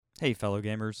Hey, fellow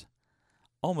gamers.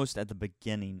 Almost at the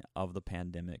beginning of the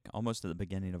pandemic, almost at the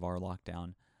beginning of our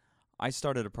lockdown, I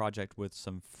started a project with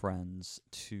some friends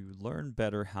to learn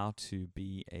better how to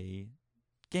be a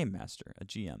game master, a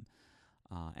GM.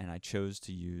 And I chose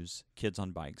to use Kids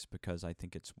on Bikes because I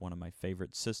think it's one of my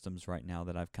favorite systems right now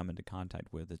that I've come into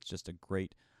contact with. It's just a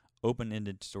great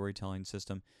open-ended storytelling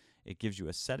system. It gives you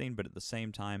a setting, but at the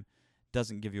same time,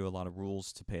 doesn't give you a lot of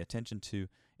rules to pay attention to.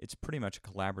 It's pretty much a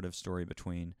collaborative story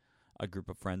between a group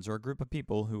of friends or a group of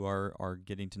people who are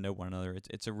getting to know one another.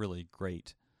 It's a really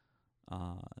great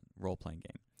role-playing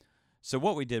game. So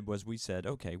what we did was we said,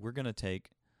 okay, we're going to take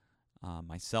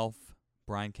myself,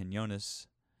 Brian Quinones,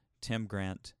 Tim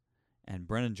Grant, and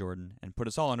Brennan Jordan and put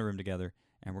us all in a room together,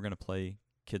 and we're going to play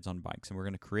Kids on Bikes, and we're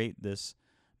going to create this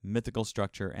mythical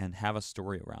structure and have a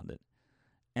story around it.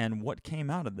 And what came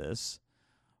out of this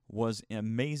was an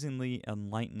amazingly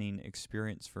enlightening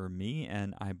experience for me,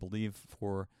 and I believe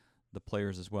for the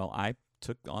players as well. I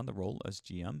took on the role as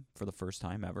GM for the first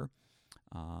time ever.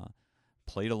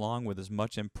 Played along with as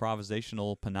much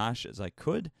improvisational panache as I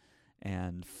could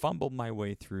and fumbled my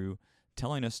way through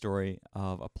telling a story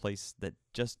of a place that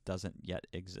just doesn't yet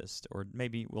exist, or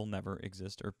maybe will never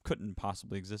exist, or couldn't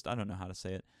possibly exist. I don't know how to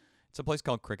say it. It's a place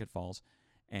called Cricket Falls,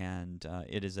 and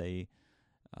it is a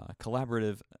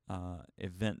collaborative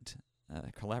event,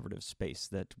 collaborative space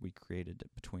that we created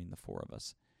between the four of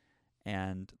us.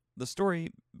 And the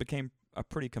story became a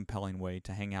pretty compelling way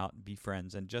to hang out, be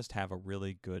friends, and just have a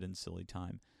really good and silly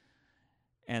time.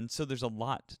 And so there's a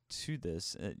lot to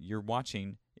this. You're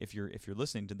watching, if you're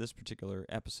listening to this particular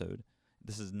episode,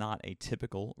 this is not a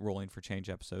typical Rolling for Change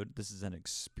episode. This is an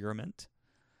experiment.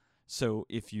 So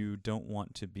if you don't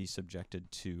want to be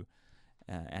subjected to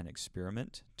an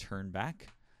experiment, turn back.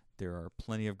 There are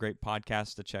plenty of great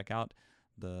podcasts to check out.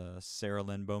 The Sarah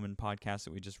Lynn Bowman podcast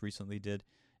that we just recently did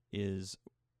is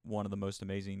one of the most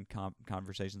amazing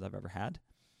conversations I've ever had.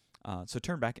 So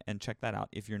turn back and check that out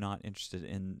if you're not interested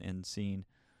in seeing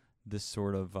this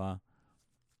sort of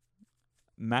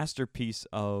masterpiece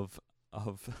of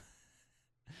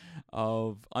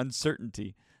of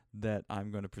uncertainty that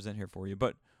I'm going to present here for you.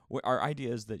 But our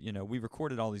idea is that, we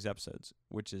recorded all these episodes,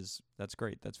 that's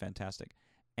great, that's fantastic.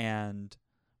 And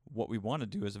what we want to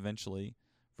do is eventually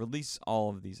release all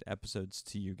of these episodes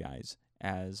to you guys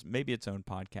as maybe its own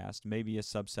podcast, maybe a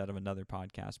subset of another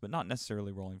podcast, but not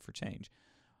necessarily Rolling for Change.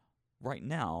 Right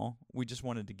now, we just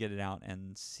wanted to get it out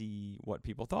and see what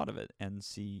people thought of it and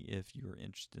see if you're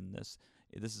interested in this.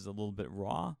 This is a little bit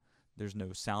raw. There's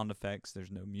no sound effects.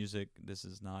 There's no music. This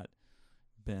has not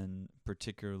been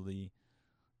particularly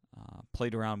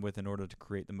played around with in order to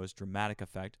create the most dramatic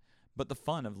effect. But the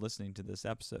fun of listening to this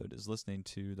episode is listening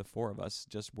to the four of us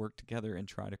just work together and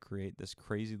try to create this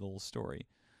crazy little story.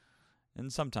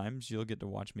 And sometimes you'll get to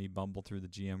watch me bumble through the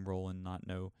GM role and not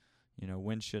know,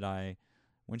 when should I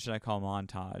call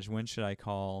montage? When should I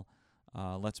call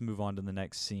let's move on to the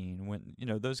next scene? When,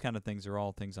 those kind of things are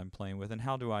all things I'm playing with. And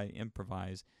how do I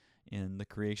improvise in the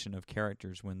creation of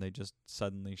characters when they just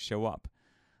suddenly show up?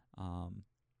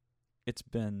 It's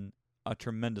been a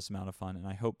tremendous amount of fun, and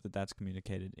I hope that that's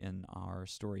communicated in our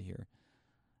story here.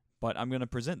 But I'm going to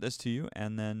present this to you,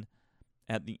 and then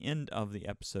at the end of the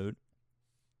episode,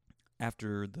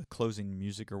 after the closing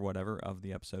music or whatever of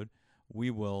the episode, we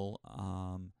will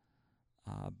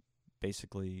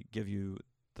basically give you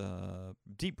the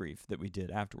debrief that we did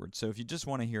afterwards. So if you just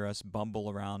want to hear us bumble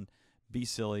around, be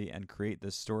silly, and create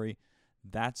this story,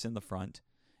 that's in the front.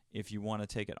 If you want to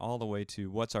take it all the way to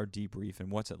what's our debrief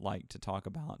and what's it like to talk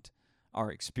about our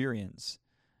experience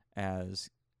as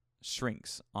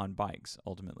shrinks on bikes,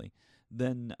 ultimately,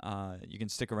 then you can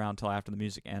stick around till after the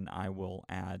music, and I will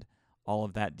add all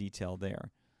of that detail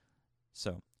there.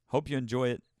 So, hope you enjoy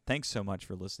it. Thanks so much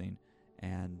for listening,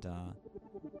 and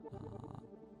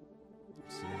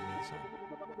see you on the other side.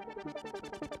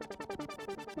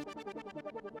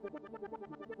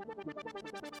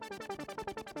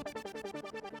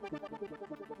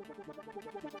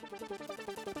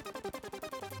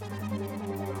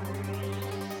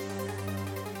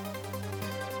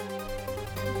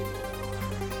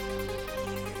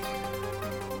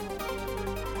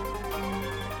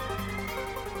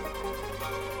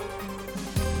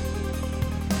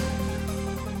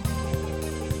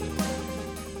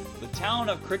 The town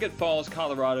of Cricket Falls,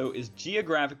 Colorado is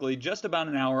geographically just about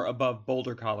an hour above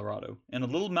Boulder, Colorado, in a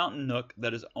little mountain nook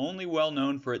that is only well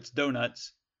known for its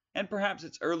donuts and perhaps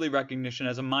its early recognition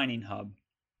as a mining hub.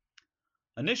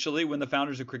 Initially, when the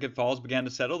founders of Cricket Falls began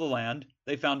to settle the land,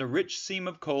 they found a rich seam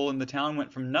of coal, and the town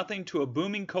went from nothing to a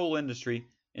booming coal industry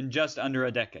in just under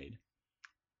a decade.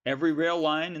 Every rail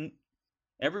line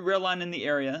Every rail line in the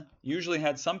area usually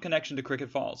had some connection to Cricket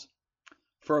Falls.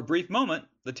 For a brief moment,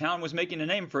 the town was making a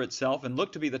name for itself and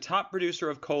looked to be the top producer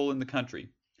of coal in the country.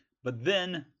 But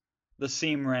then, the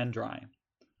seam ran dry.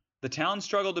 The town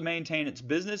struggled to maintain its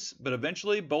business, but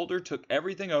eventually Boulder took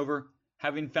everything over,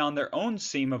 having found their own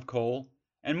seam of coal,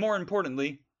 and more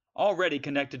importantly, already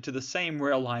connected to the same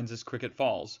rail lines as Cricket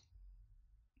Falls.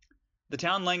 The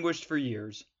town languished for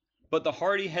years, but the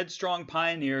hardy, headstrong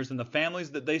pioneers and the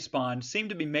families that they spawned seemed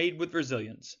to be made with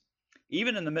resilience.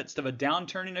 Even in the midst of a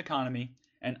downturning economy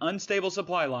and unstable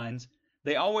supply lines,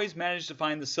 they always managed to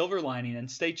find the silver lining and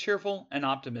stay cheerful and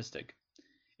optimistic.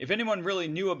 If anyone really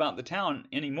knew about the town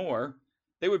anymore,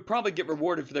 they would probably get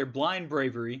rewarded for their blind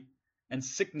bravery and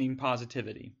sickening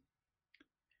positivity.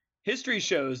 History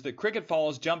shows that Cricket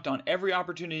Falls jumped on every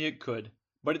opportunity it could,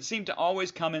 but it seemed to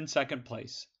always come in second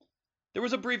place. There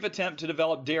was a brief attempt to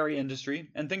develop dairy industry,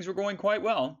 and things were going quite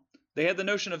well. They had the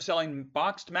notion of selling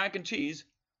boxed mac and cheese,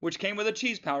 which came with a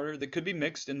cheese powder that could be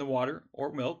mixed in the water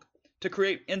or milk to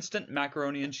create instant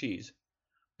macaroni and cheese.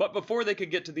 But before they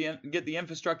could get the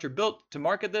infrastructure built to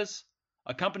market this,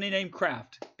 a company named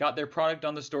Kraft got their product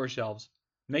on the store shelves,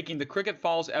 making the Cricket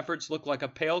Falls efforts look like a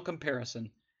pale comparison,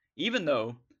 even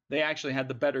though they actually had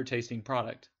the better tasting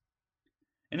product.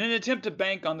 In an attempt to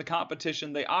bank on the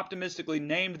competition, they optimistically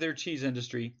named their cheese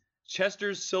industry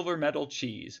Chester's Silver Medal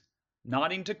Cheese,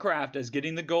 nodding to Kraft as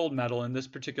getting the gold medal in this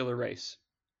particular race.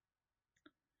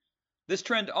 This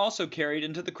trend also carried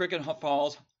into the Cricket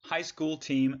Falls high school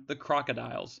team, the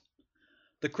Crocodiles.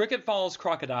 The Cricket Falls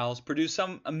Crocodiles produced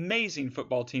some amazing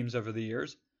football teams over the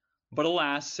years, but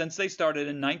alas, since they started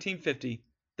in 1950,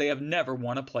 they have never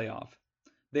won a playoff.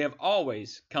 They have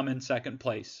always come in second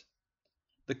place.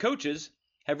 The coaches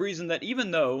have reasoned that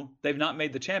even though they've not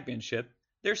made the championship,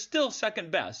 they're still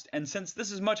second best, and since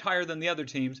this is much higher than the other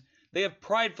teams, they have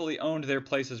pridefully owned their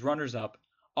place as runners-up,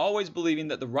 always believing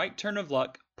that the right turn of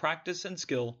luck, practice, and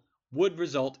skill would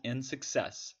result in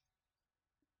success.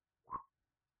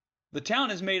 The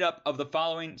town is made up of the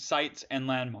following sites and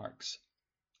landmarks.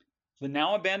 The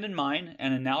now abandoned mine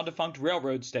and a now defunct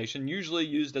railroad station, usually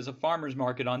used as a farmer's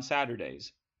market on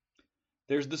Saturdays.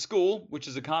 There's the school, which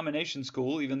is a combination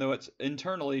school, even though it's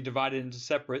internally divided into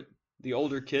separate, the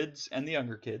older kids and the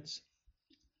younger kids.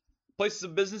 Places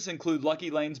of business include Lucky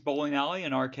Lane's bowling alley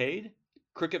and arcade,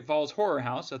 Cricket Falls Horror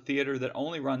House, a theater that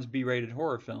only runs B-rated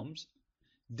horror films,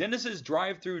 Dennis's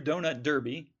Drive-Thru Donut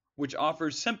Derby, which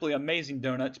offers simply amazing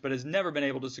donuts but has never been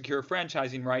able to secure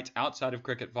franchising rights outside of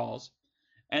Cricket Falls,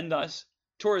 and thus,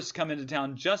 tourists come into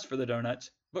town just for the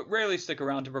donuts, but rarely stick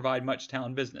around to provide much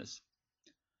town business.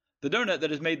 The donut that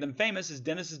has made them famous is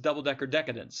Dennis's Double Decker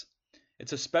Decadence.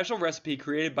 It's a special recipe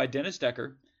created by Dennis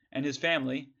Decker and his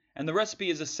family, and the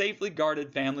recipe is a safely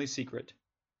guarded family secret.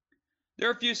 There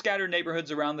are a few scattered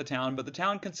neighborhoods around the town, but the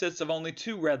town consists of only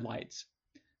 2 red lights.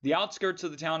 The outskirts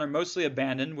of the town are mostly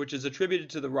abandoned, which is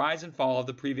attributed to the rise and fall of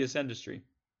the previous industry.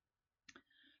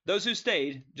 Those who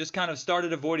stayed just kind of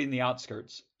started avoiding the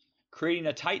outskirts, creating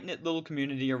a tight-knit little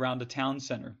community around a town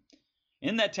center.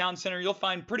 In that town center, you'll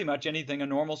find pretty much anything a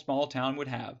normal small town would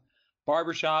have.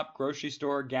 Barbershop, grocery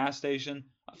store, gas station,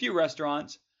 a few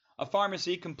restaurants, a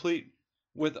pharmacy complete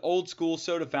with old-school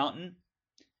soda fountain,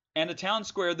 and a town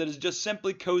square that is just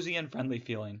simply cozy and friendly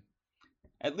feeling.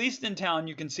 At least in town,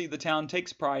 you can see the town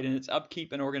takes pride in its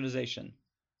upkeep and organization.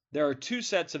 There are 2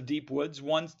 sets of deep woods.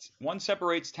 One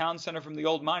separates town center from the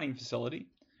old mining facility,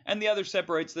 and the other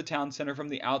separates the town center from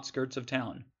the outskirts of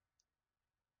town.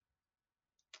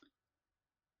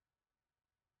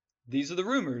 These are the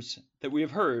rumors that we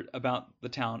have heard about the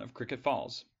town of Cricket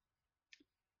Falls.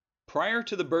 Prior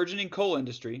to the burgeoning coal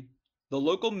industry, the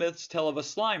local myths tell of a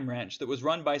slime ranch that was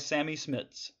run by Sammy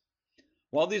Smits.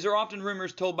 While these are often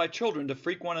rumors told by children to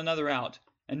freak one another out,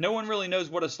 and no one really knows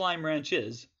what a slime ranch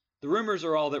is, the rumors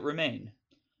are all that remain.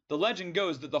 The legend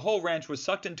goes that the whole ranch was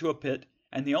sucked into a pit,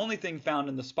 and the only thing found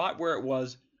in the spot where it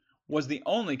was the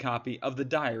only copy of the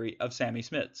diary of Sammy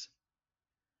Smits.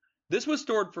 This was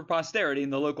stored for posterity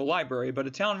in the local library, but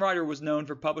a town writer was known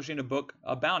for publishing a book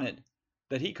about it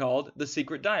that he called The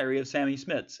Secret Diary of Sammy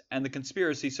Smits and the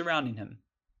Conspiracy Surrounding Him.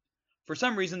 For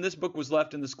some reason, this book was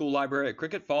left in the school library at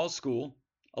Cricket Falls School,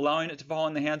 allowing it to fall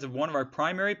in the hands of one of our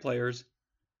primary players,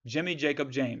 Jimmy Jacob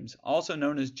James, also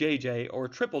known as JJ or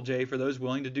Triple J for those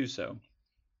willing to do so.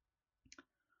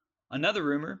 Another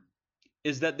rumor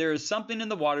is that there is something in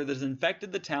the water that has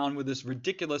infected the town with this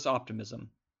ridiculous optimism.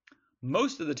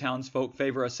 Most of the townsfolk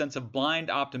favor a sense of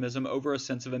blind optimism over a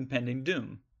sense of impending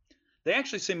doom. They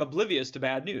actually seem oblivious to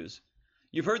bad news.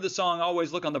 You've heard the song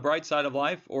Always Look on the Bright Side of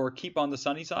Life or Keep on the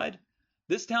Sunny Side?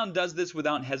 This town does this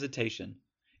without hesitation.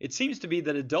 It seems to be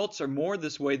that adults are more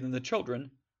this way than the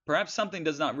children, Perhaps something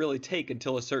does not really take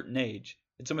until a certain age.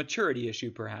 It's a maturity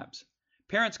issue, perhaps.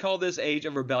 Parents call this age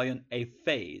of rebellion a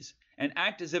phase, and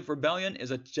act as if rebellion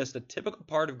is just a typical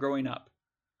part of growing up.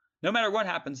 No matter what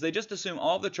happens, they just assume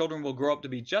all of the children will grow up to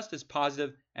be just as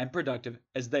positive and productive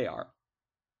as they are.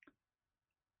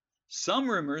 Some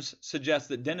rumors suggest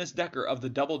that Dennis Decker of the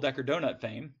Double Decker Donut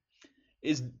fame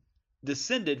is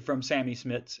descended from Sammy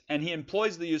Smits, and he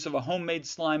employs the use of a homemade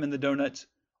slime in the donuts,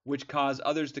 which cause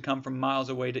others to come from miles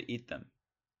away to eat them.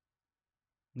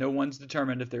 No one's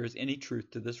determined if there is any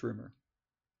truth to this rumor.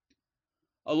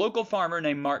 A local farmer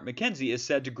named Mark McKenzie is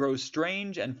said to grow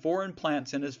strange and foreign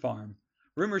plants in his farm.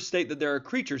 Rumors state that there are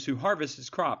creatures who harvest his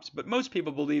crops, but most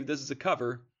people believe this is a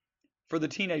cover for the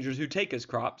teenagers who take his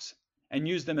crops and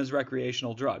use them as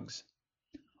recreational drugs.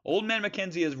 Old Man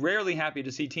McKenzie is rarely happy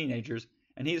to see teenagers,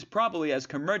 and he is probably as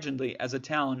curmudgeonly as a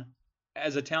town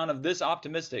of this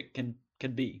optimistic can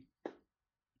be.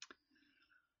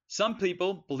 Some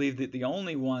people believe that the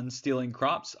only one stealing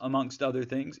crops, amongst other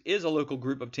things, is a local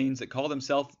group of teens that call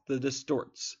themselves the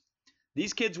Distorts.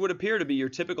 These kids would appear to be your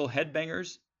typical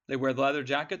headbangers. They wear leather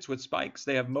jackets with spikes,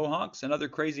 they have mohawks and other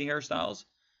crazy hairstyles.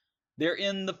 They're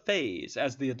in the phase,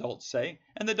 as the adults say,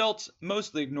 and the adults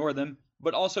mostly ignore them,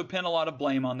 but also pin a lot of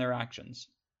blame on their actions.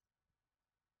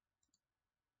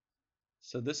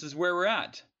 So this is where we're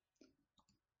at.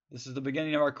 This is the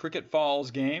beginning of our Cricket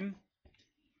Falls game.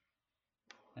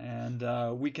 And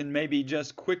we can maybe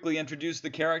just quickly introduce the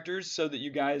characters so that you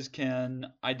guys can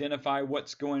identify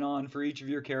what's going on for each of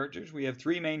your characters. We have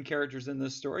 3 main characters in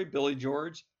this story: Billy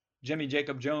George, Jimmy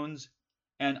Jacob Jones,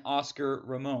 and Oscar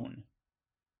Ramon.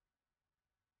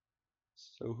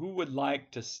 So who would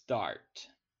like to start?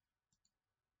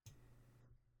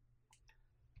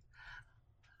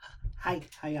 Hi.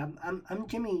 I'm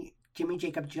Jimmy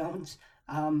Jacob Jones.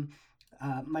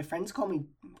 My friends call me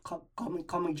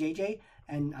JJ,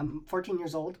 and I'm 14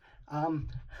 years old. I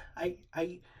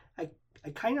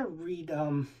kind of read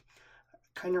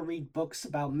books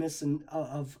about myths and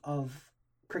of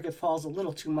Cricket Falls a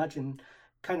little too much, and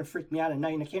kind of freak me out at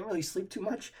night, and I can't really sleep too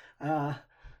much. My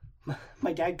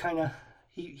dad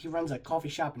he runs a coffee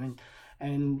shop,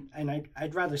 and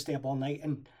I'd rather stay up all night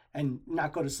and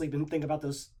not go to sleep and think about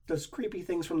those creepy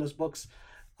things from those books.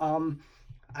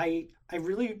 I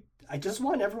just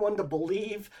want everyone to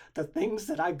believe the things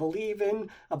that I believe in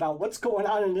about what's going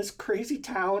on in this crazy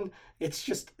town. It's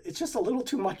just a little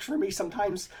too much for me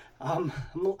sometimes. I'm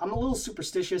a little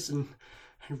superstitious, and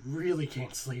I really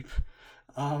can't sleep.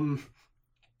 I'm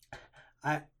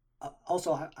a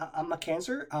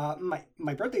Cancer.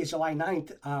 My birthday is July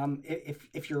 9th.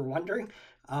 If you're wondering,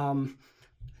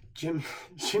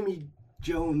 Jimmy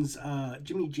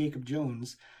Jacob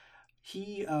Jones,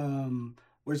 he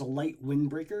wears a light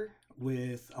windbreaker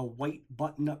with a white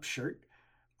button-up shirt,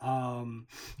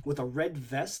 with a red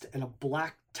vest and a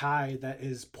black tie that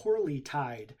is poorly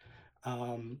tied.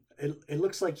 It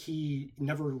looks like he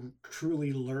never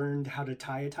truly learned how to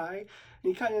tie a tie,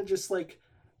 and he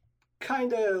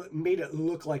kind of made it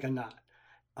look like a knot.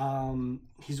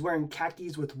 He's wearing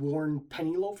khakis with worn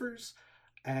penny loafers,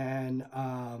 and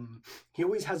he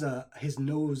always has his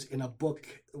nose in a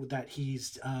book that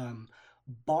he's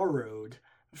borrowed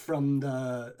from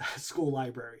the school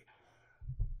library.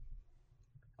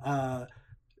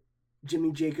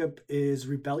 Jimmy Jacob is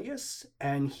rebellious,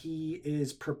 and he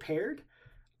is prepared.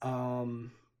 Yeah,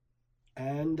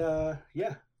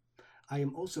 I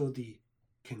am also the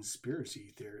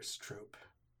conspiracy theorist trope.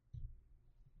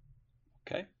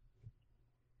 Okay.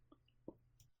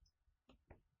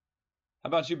 How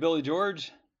about you, Billy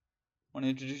George? Want to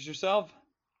introduce yourself?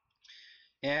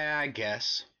 Yeah, I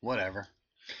guess. Whatever.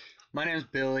 My name's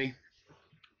Billy.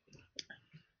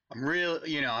 I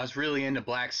was really into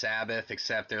Black Sabbath,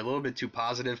 except they're a little bit too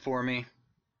positive for me.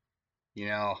 I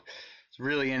was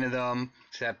really into them,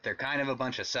 except they're kind of a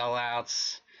bunch of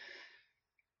sellouts.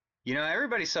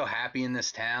 Everybody's so happy in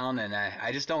this town, and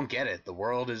I just don't get it. The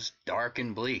world is dark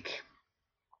and bleak.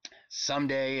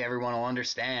 Someday everyone will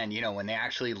understand, when they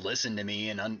actually listen to me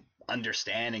and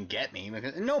understand and get me,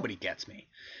 because nobody gets me.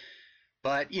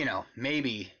 But,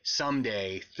 maybe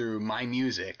someday through my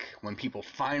music, when people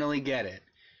finally get it,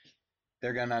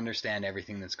 they're going to understand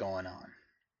everything that's going on.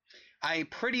 I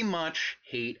pretty much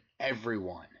hate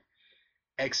everyone,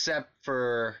 except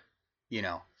for,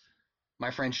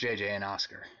 my friends JJ and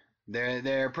Oscar.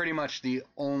 They're pretty much the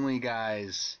only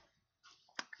guys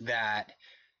that,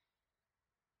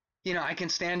 I can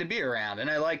stand to be around, and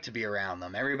I like to be around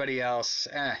them. Everybody else,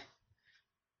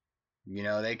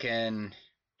 they can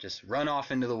just run off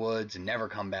into the woods and never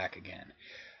come back again.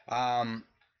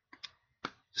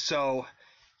 So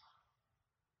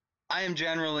I am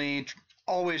generally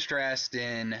always dressed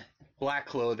in black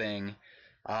clothing,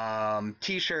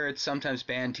 t-shirts, sometimes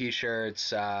band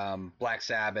t-shirts, Black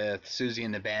Sabbath, Susie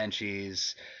and the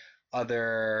Banshees,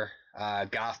 other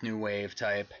goth new wave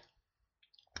type.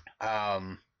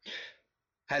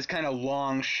 Has kind of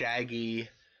long, shaggy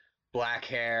black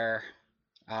hair,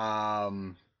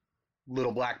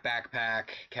 little black backpack,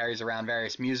 carries around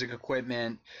various music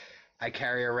equipment. I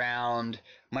carry around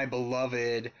my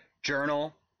beloved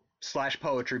journal /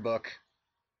 poetry book,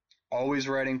 always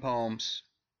writing poems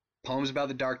about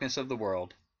the darkness of the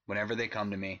world whenever they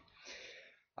come to me.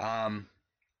 Other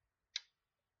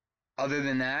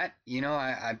than that,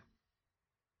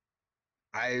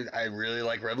 I really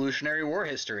like Revolutionary War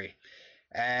history,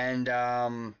 and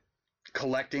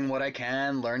collecting what I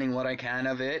can, learning what I can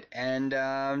of it, and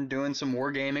doing some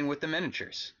wargaming with the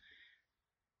miniatures.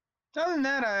 Other than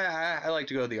that, I like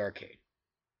to go to the arcade.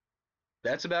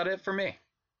 That's about it for me.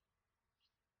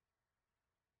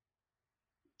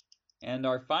 And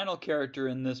our final character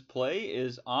in this play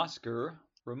is Oscar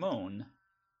Ramon.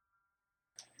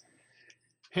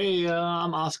 Hey,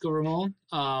 I'm Oscar Ramon.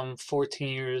 I'm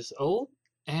 14 years old,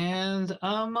 and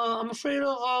I'm afraid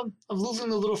of losing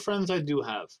the little friends I do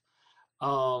have.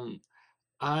 I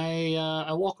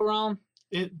walk around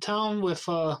in town with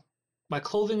my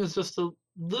clothing is just a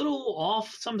little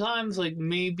off sometimes, like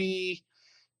maybe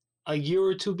a year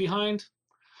or two behind.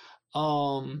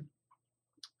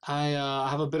 I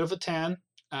have a bit of a tan.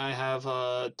 I have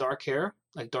dark hair,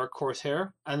 like dark coarse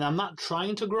hair, and I'm not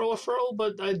trying to grow a fro,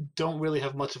 but I don't really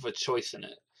have much of a choice in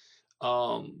it.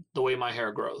 The way my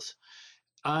hair grows.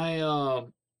 I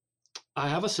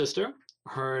have a sister.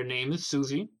 Her name is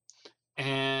Susie,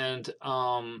 and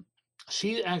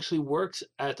she actually works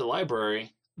at the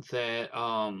library that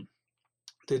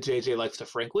JJ likes to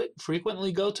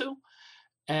frequently go to,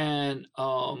 and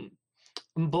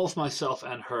both myself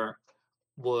and her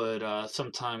would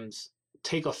sometimes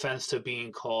take offense to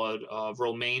being called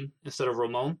Romaine instead of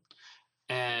Ramon.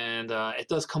 And it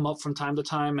does come up from time to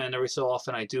time, and every so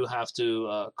often I do have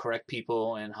to correct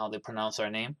people in how they pronounce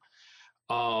our name.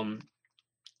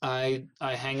 I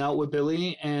hang out with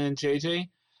Billy and JJ,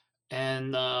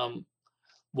 and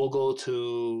we'll go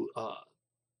to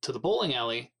the bowling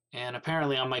alley. And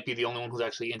apparently, I might be the only one who's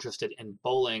actually interested in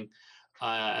bowling,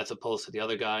 as opposed to the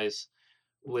other guys.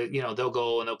 They'll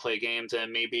go and they'll play games,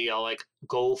 and maybe I'll like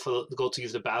go to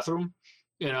use the bathroom,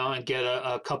 and get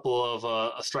a couple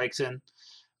of strikes in,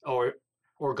 or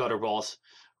gutter balls.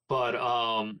 But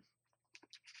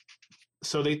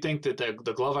so they think that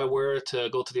the glove I wear to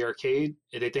go to the arcade,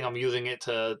 they think I'm using it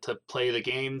to play the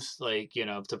games, like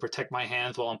to protect my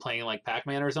hands while I'm playing like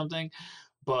Pac-Man or something.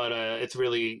 But it's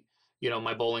really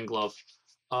my bowling glove.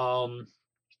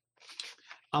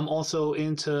 I'm also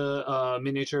into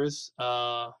miniatures.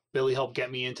 Billy helped get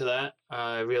me into that.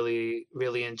 I really,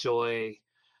 really enjoy,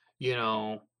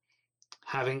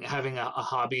 having a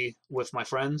hobby with my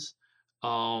friends.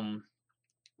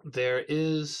 There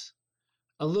is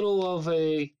a little of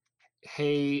a,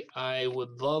 hey, I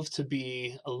would love to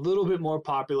be a little bit more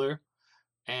popular,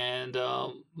 and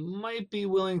might be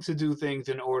willing to do things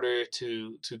in order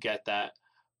to get that.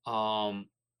 I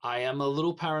am a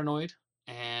little paranoid,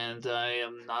 and I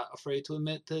am not afraid to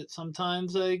admit that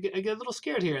sometimes I get a little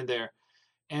scared here and there.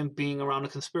 And being around a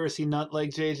conspiracy nut like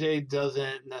JJ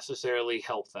doesn't necessarily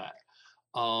help that.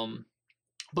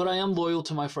 But I am loyal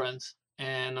to my friends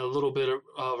and a little bit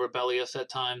rebellious at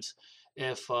times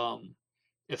if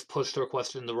pushed or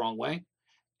questioned the wrong way.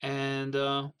 And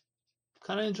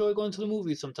kind of enjoy going to the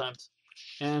movies sometimes.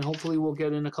 And hopefully we'll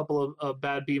get in a couple of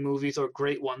bad B movies or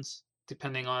great ones,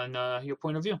 depending on your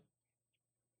point of view.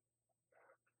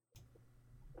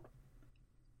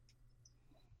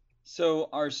 So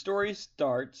our story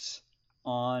starts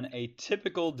on a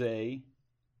typical day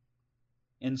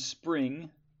in spring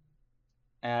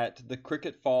at the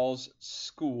Cricket Falls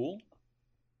School,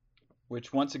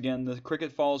 which once again, the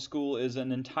Cricket Falls School is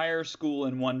an entire school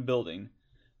in one building.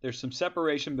 There's some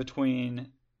separation between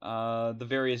the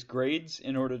various grades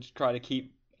in order to try to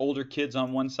keep older kids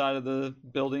on one side of the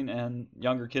building and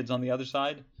younger kids on the other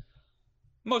side.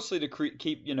 Mostly to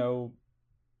keep,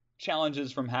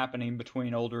 challenges from happening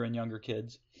between older and younger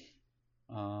kids.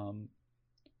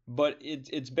 But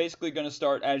it's basically going to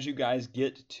start as you guys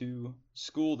get to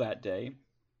school that day.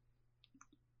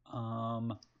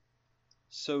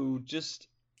 So just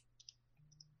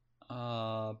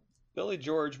Billy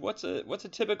George, what's a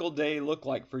typical day look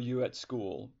like for you at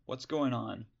school? What's going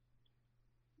on?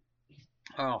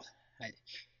 Oh,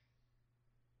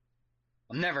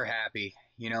 I'm never happy.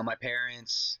 My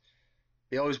parents,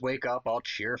 they always wake up all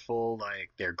cheerful,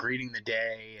 like they're greeting the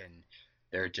day, and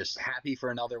They're just happy for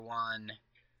another one.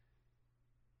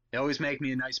 They always make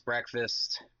me a nice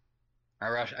breakfast.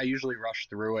 I usually rush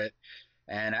through it,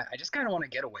 and I just kind of want to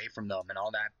get away from them and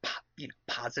all that,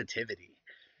 positivity.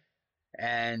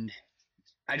 And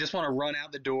I just want to run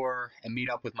out the door and meet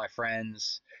up with my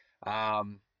friends. They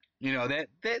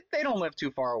don't live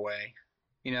too far away.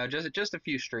 Just a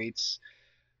few streets.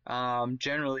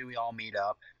 Generally, we all meet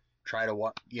up, try to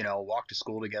walk to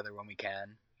school together when we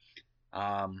can.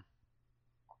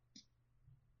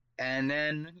 And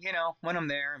then, when I'm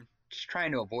there, I'm just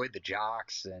trying to avoid the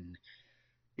jocks and,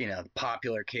 the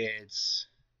popular kids,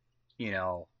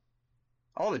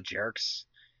 all the jerks.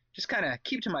 Just kind of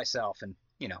keep to myself and,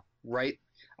 write.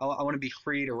 I want to be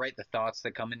free to write the thoughts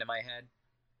that come into my head.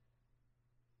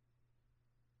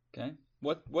 Okay.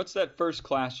 What's that first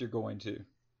class you're going to?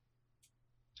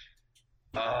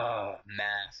 Oh,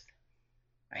 math.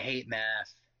 I hate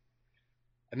math.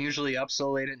 I'm usually up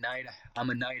so late at night. I'm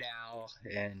a night owl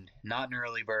and not an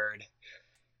early bird.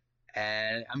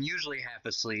 And I'm usually half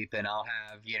asleep, and I'll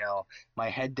have, my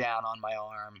head down on my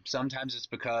arm. Sometimes it's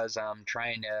because I'm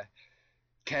trying to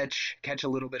catch a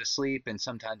little bit of sleep, and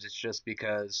sometimes it's just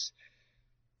because,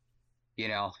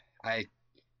 I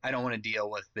don't want to deal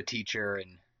with the teacher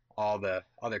and all the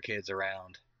other kids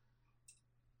around.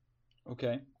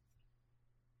 Okay.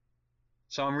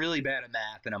 So I'm really bad at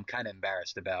math, and I'm kind of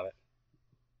embarrassed about it.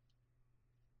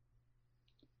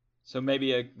 So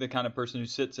maybe the kind of person who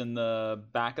sits in the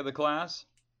back of the class?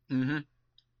 Mm-hmm.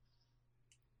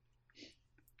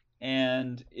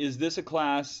 And is this a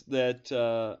class that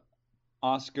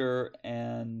Oscar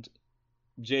and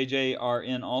JJ are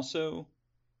in also?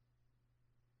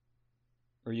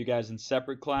 Or are you guys in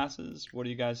separate classes? What do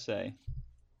you guys say?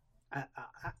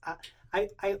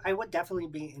 I would definitely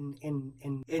be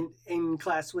in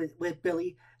class with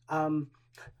Billy.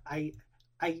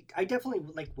 I definitely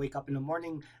wake up in the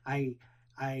morning.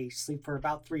 I sleep for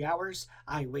about 3 hours.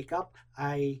 I wake up.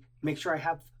 I make sure I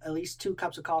have at least 2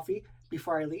 cups of coffee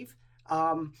before I leave.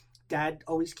 Dad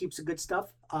always keeps the good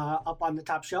stuff up on the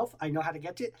top shelf. I know how to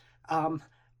get it.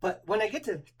 But when I get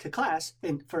to class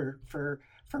and for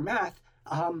math,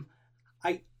 I'm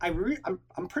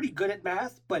pretty good at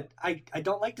math, but I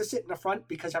don't like to sit in the front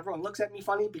because everyone looks at me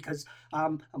funny because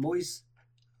I'm always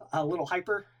a little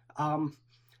hyper.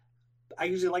 I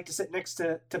usually like to sit next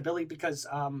to Billy because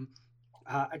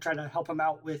I try to help him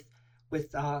out with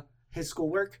his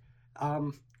schoolwork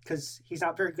because he's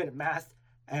not very good at math,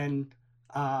 and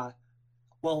I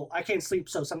can't sleep,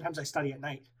 so sometimes I study at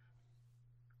night.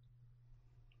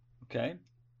 Okay.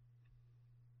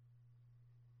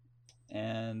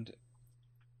 And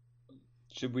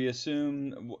should we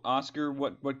assume, Oscar,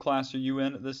 what class are you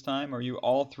in at this time? Are you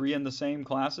all 3 in the same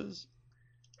classes?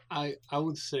 I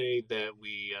would say that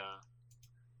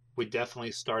we're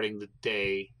definitely starting the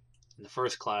day in the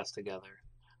first class together.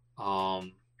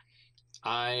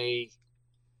 I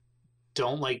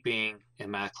don't like being in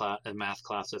math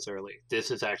class this early.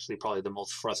 This is actually probably the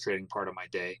most frustrating part of my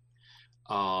day.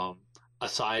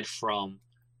 Aside from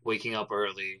waking up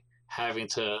early, having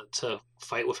to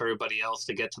fight with everybody else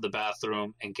to get to the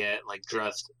bathroom and get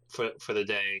dressed for the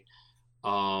day.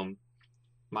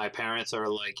 My parents are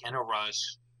in a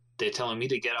rush. They're telling me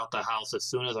to get out the house as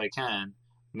soon as I can.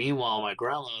 Meanwhile, my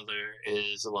grandmother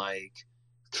is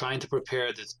trying to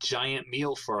prepare this giant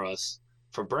meal for us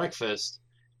for breakfast,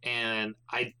 and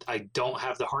I don't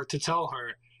have the heart to tell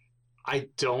her I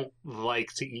don't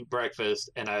like to eat breakfast,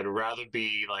 and I'd rather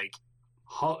be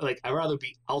I'd rather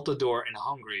be out the door and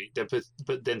hungry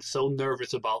but then so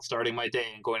nervous about starting my day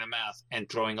and going to math and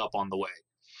throwing up on the way.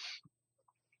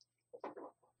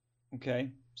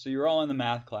 Okay, so you're all in the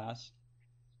math class.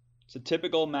 It's a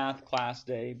typical math class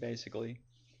day, basically.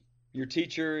 Your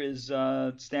teacher is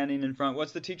standing in front.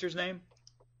 What's the teacher's name?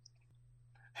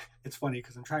 It's funny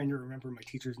because I'm trying to remember my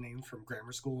teacher's name from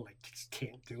grammar school and I just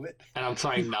can't do it. And I'm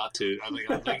trying not to.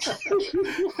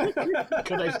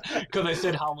 Because I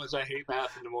said how much I hate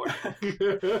math in the morning.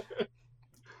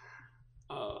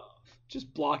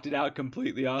 Just blocked it out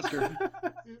completely, Oscar.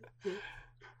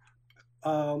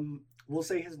 We'll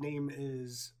say his name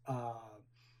is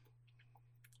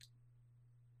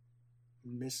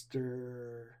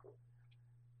Mr.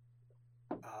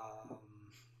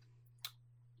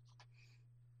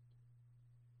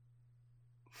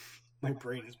 My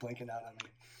brain is blanking out on me.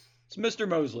 It's Mr.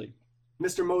 Mosley.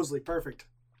 Mr. Mosley, perfect.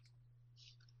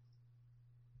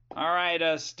 All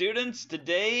right, students,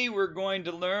 today we're going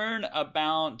to learn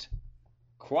about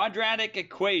quadratic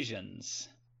equations.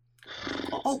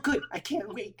 Oh, good. I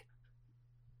can't wait.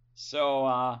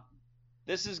 So,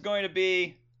 this is going to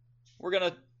be, we're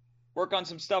going to work on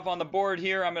some stuff on the board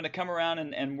here. I'm going to come around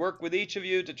and work with each of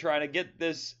you to try to get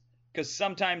this, because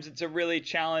sometimes it's a really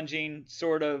challenging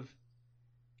sort of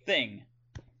thing.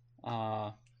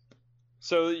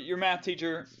 So your math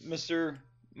teacher, Mr.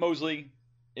 Mosley,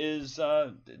 is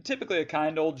typically a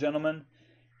kind old gentleman.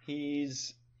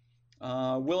 He's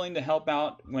willing to help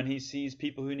out when he sees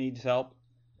people who need help.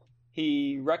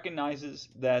 He recognizes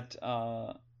that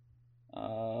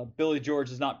Billy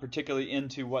George is not particularly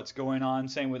into what's going on.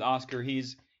 Same with Oscar.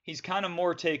 He's kind of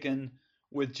more taken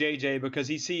with JJ because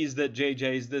he sees that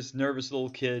JJ is this nervous little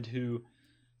kid who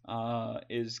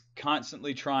is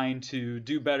constantly trying to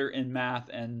do better in math,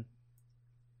 and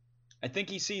I think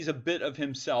he sees a bit of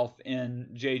himself in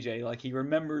JJ. Like, he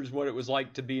remembers what it was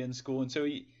like to be in school, and so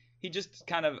he just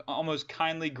kind of almost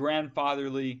kindly,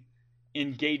 grandfatherly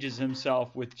engages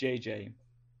himself with JJ.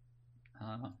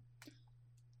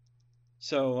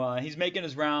 So he's making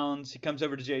his rounds. He comes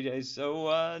over to JJ.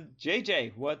 So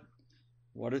JJ, what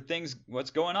are things?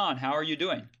 What's going on? How are you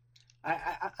doing?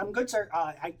 I'm good, sir.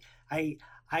 I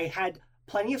had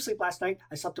plenty of sleep last night.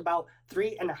 I slept about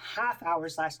 3.5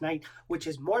 hours last night, which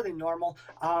is more than normal.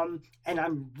 And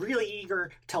I'm really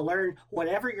eager to learn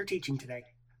whatever you're teaching today.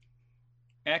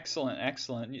 Excellent,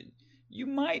 excellent. You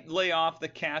might lay off the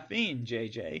caffeine,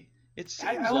 JJ. It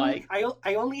seems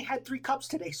I only had 3 cups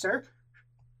today, sir.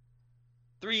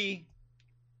 3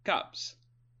 cups.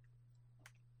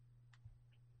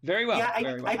 Very well. Yeah,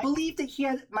 very well. I believe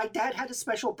that my dad had a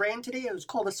special brand today. It was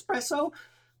called espresso.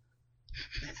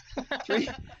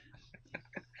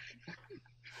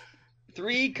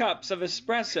 3 cups of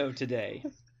espresso today.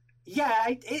 Yeah,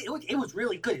 it was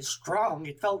really good. It's strong.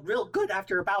 It felt real good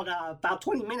after about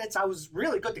 20 minutes. I was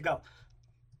really good to go.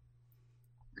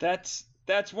 That's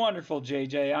wonderful,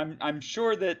 JJ. I'm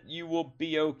sure that you will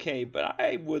be okay, but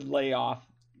I would lay off.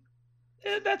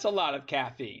 That's a lot of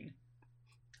caffeine.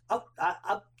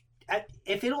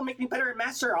 If it'll make me better at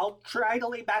math, sir, I'll try to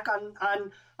lay back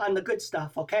on the good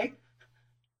stuff. Okay.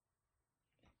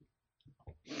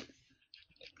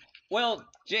 Well,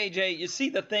 JJ, you see,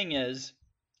 the thing is,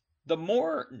 the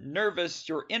more nervous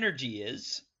your energy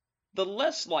is, the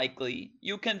less likely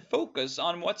you can focus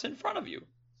on what's in front of you.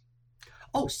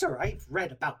 Oh, sir, I've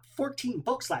read about 14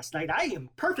 books last night. I am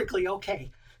perfectly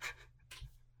okay.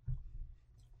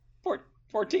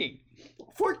 14.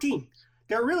 14.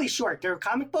 They're really short. They're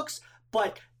comic books,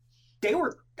 but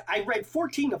I read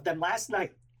 14 of them last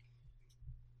night.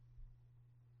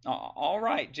 All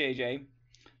right, JJ.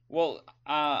 Well,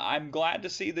 I'm glad to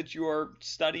see that you are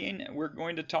studying. We're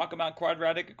going to talk about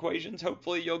quadratic equations.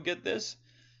 Hopefully you'll get this.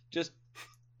 Just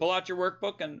pull out your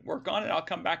workbook and work on it. I'll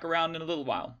come back around in a little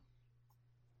while.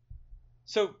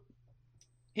 So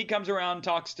he comes around,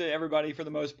 talks to everybody for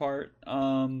the most part.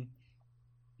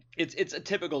 It's a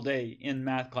typical day in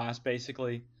math class,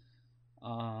 basically.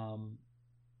 And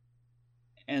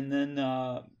then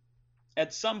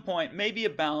at some point, maybe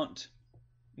about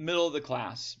middle of the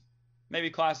class, maybe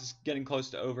class is getting close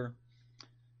to over,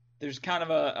 there's kind of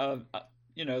a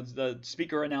the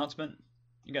speaker announcement.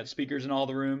 You got speakers in all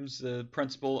the rooms. The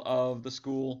principal of the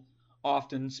school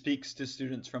often speaks to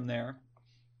students from there.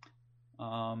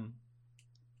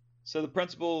 So the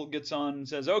principal gets on and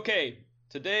says, okay,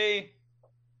 today,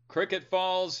 Cricket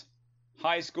Falls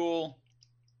High School,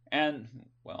 and,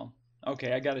 well,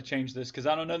 okay, I got to change this because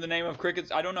I don't know the name of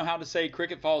Cricket. I don't know how to say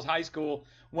Cricket Falls High School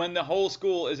when the whole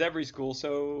school is every school.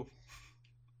 So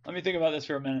let me think about this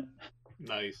for a minute.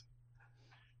 Nice.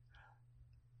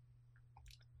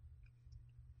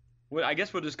 Well, I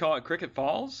guess we'll just call it Cricket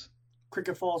Falls.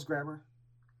 Cricket Falls Grammar.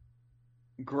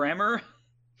 Grammar?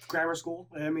 Grammar school.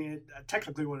 I mean,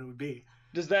 technically what it would be.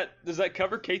 Does that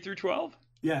cover K through 12?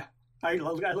 Yeah, I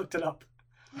looked it up.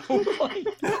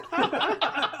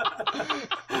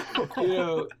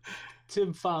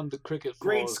 Tim found the Cricket Falls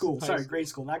grade school. High Sorry, grade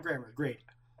school, not grammar. Grade.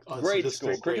 Oh, grade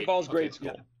school. Cricket Falls grade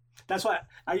school. Yeah. That's why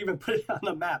I even put it on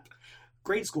the map.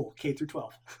 Grade school, K through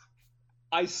 12.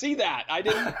 I see that. I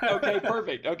didn't. Okay,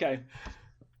 perfect. Okay.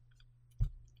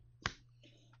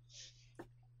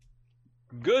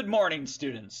 Good morning,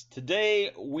 students.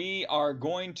 Today we are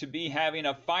going to be having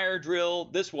a fire drill.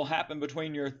 This will happen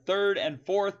between your 3rd and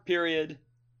 4th period.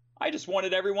 I just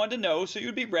wanted everyone to know so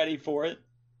you'd be ready for it.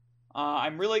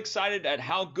 I'm really excited at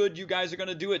how good you guys are going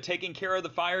to do at taking care of the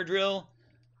fire drill.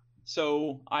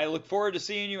 So I look forward to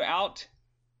seeing you out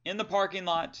in the parking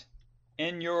lot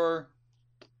in your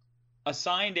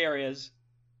assigned areas.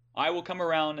 I will come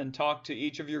around and talk to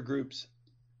each of your groups.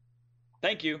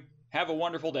 Thank you. Have a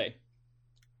wonderful day.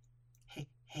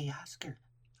 Hey, Oscar.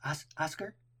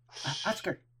 Oscar?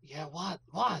 Oscar. Yeah, what?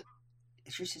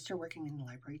 Is your sister working in the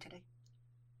library today?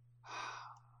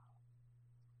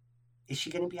 is she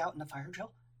going to be out in the fire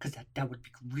drill? Because that would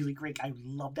be really great. I would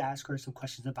love to ask her some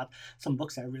questions about some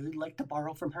books I really like to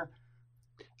borrow from her.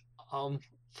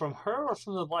 From her or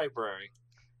from the library?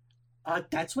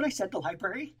 That's what I said, the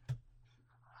library.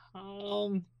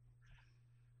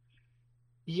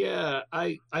 Yeah,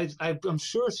 I'm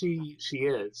sure she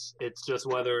is. It's just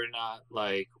whether or not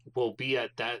like we'll be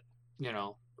at that,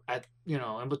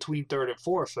 in between third and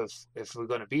fourth if we're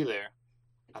gonna be there.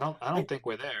 I don't think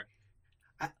we're there.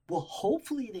 Well,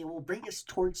 hopefully they will bring us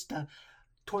towards the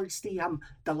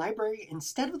library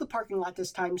instead of the parking lot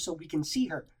this time, so we can see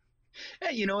her.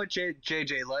 Hey, you know what,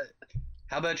 JJ?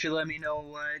 How about you let me know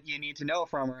what you need to know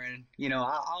from her, and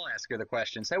I'll ask her the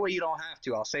questions. That way you don't have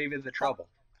to. I'll save you the trouble.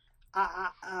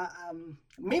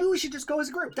 Maybe we should just go as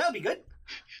a group. That'd be good.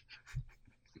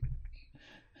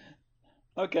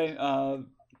 Okay.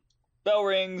 Bell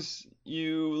rings.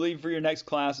 You leave for your next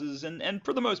classes, and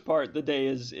for the most part, the day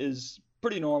is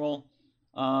pretty normal.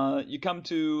 You come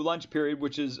to lunch period,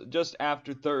 which is just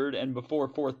after third and before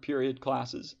fourth period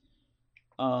classes.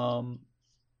 I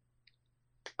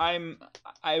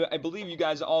believe you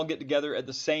guys all get together at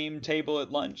the same table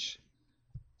at lunch.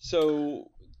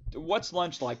 So, what's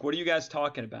lunch like? What are you guys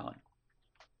talking about?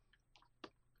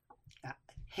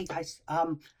 Hey guys,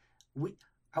 are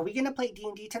we gonna play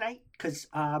D&D tonight? Because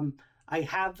I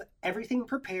have everything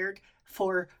prepared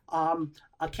for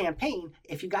a campaign.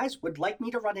 If you guys would like me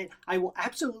to run it, I will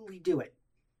absolutely do it.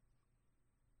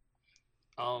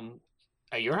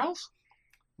 At your house?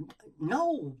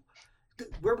 No,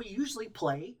 where we usually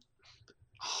play.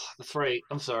 That's right.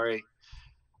 I'm sorry.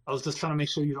 I was just trying to make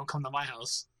sure you don't come to my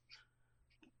house.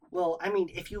 Well, I mean,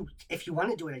 if you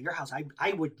want to do it at your house,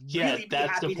 I would really be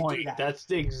that's happy the point. to do that. That's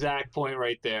the exact point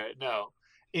right there. No,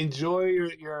 enjoy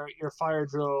your fire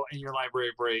drill and your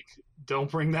library break. Don't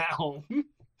bring that home.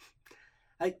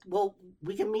 Well,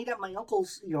 we can meet at my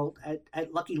uncle's,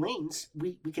 at Lucky Lanes.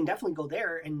 We can definitely go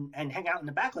there and hang out in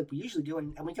the back like we usually do,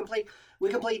 and we can play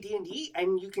D&D,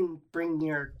 and you can bring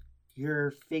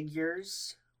your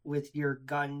figures with your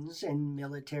guns and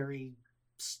military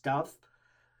stuff.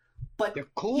 But they're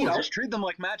cool. Just treat them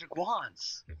like magic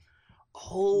wands.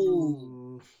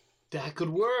 Oh, that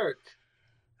could work.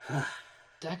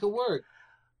 That could work.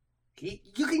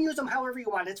 You can use them however you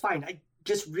want. It's fine. I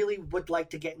just really would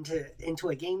like to get into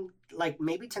a game, like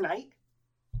maybe tonight.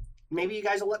 Maybe you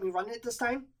guys will let me run it this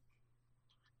time.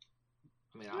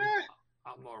 I mean,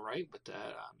 I'm all right with that.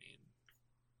 I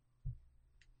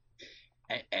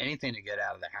mean, anything to get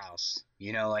out of the house.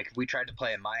 Like if we tried to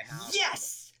play at my house.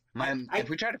 Yes. If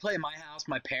we tried to play at my house,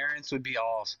 my parents would be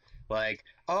all like,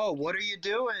 "Oh, what are you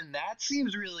doing? That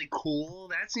seems really cool.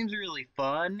 That seems really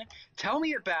fun. Tell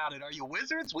me about it. Are you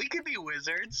wizards? We could be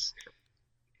wizards."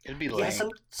 It'd be lame. Yeah,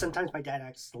 sometimes my dad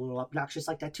acts a little obnoxious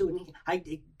like that too, and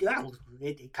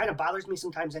it kind of bothers me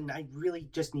sometimes, and I really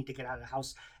just need to get out of the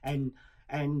house. And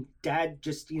Dad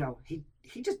just,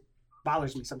 he just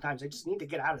bothers me sometimes. I just need to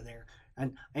get out of there.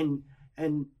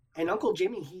 And Uncle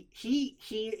Jimmy, he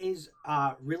is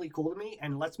really cool to me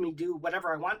and lets me do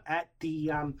whatever I want at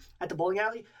the bowling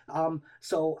alley.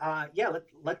 So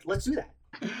let's do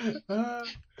that.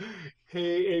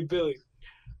 Hey Billy.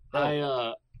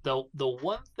 Oh. The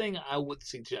one thing I would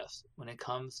suggest when it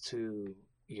comes to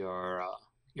your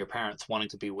parents wanting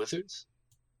to be wizards,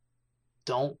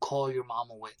 don't call your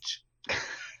mom a witch.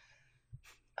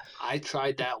 I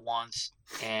tried that once,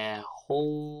 and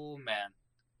oh man,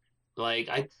 like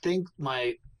I think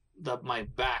my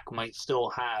back might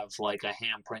still have like a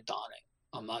handprint on it.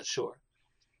 I'm not sure.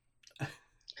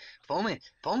 If only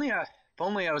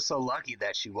I was so lucky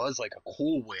that she was like a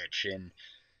cool witch and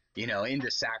into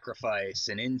sacrifice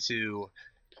and into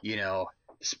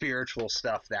spiritual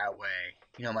stuff that way.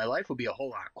 My life would be a whole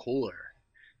lot cooler.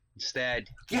 Instead,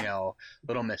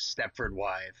 little Miss Stepford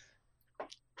wife.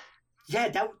 Yeah,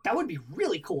 that would be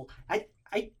really cool. I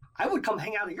would come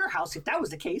hang out at your house if that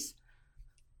was the case.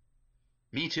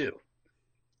 Me too.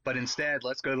 But instead,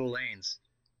 let's go to the lanes.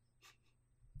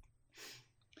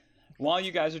 While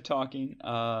you guys are talking,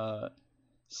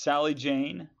 Sally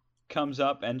Jane comes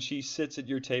up and she sits at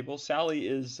your table. Sally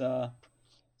is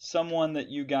someone that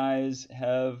you guys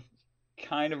have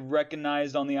kind of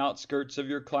recognized on the outskirts of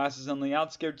your classes. On the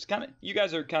outskirts, you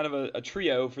guys are kind of a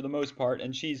trio for the most part,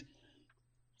 and she's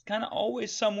kind of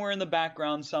always somewhere in the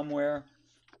background somewhere.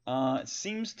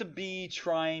 Seems to be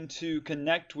trying to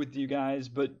connect with you guys,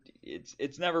 but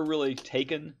it's never really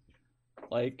taken.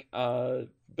 Like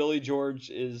Billy George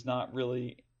is not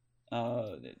really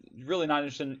not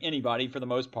interested in anybody for the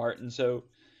most part, and so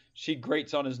she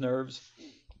grates on his nerves.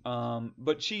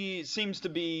 But she seems to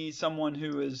be someone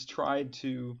who has tried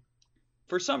to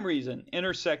for some reason,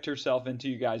 intersect herself into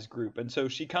you guys' group. And so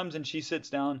she comes and she sits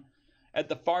down at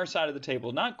the far side of the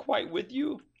table, not quite with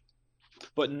you,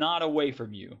 but not away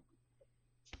from you.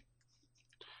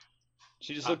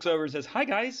 She just looks over and says, "Hi,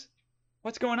 guys.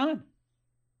 What's going on?"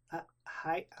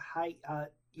 Hi.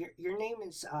 Your name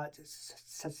is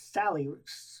Sally.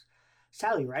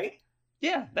 Sally, right?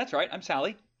 Yeah, that's right. I'm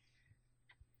Sally.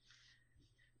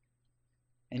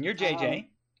 And you're JJ.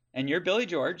 And you're Billy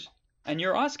George. And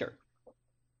you're Oscar.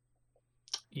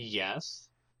 Yes.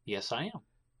 Yes, I am.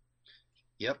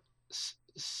 Yep.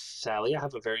 Sally, I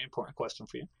have a very important question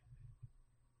for you.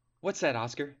 What's that,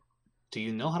 Oscar? Do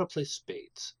you know how to play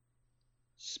spades?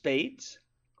 Spades?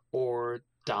 Or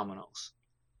dominoes?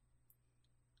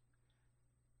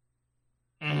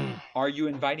 Are you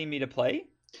inviting me to play?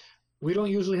 We don't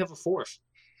usually have a fourth.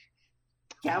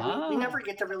 Yeah, we never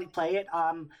get to really play it.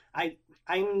 I'm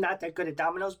not that good at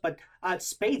dominoes, but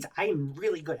spades I'm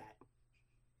really good at.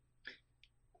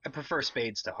 I prefer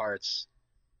spades to hearts.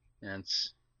 And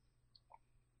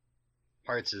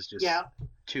hearts is just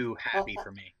too happy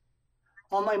for me.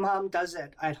 All my mom does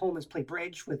at home is play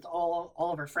bridge with all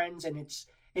of her friends, and it's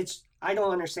I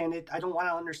don't understand it. I don't want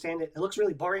to understand it. It looks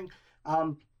really boring.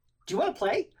 Do you want to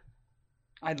play?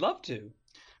 I'd love to.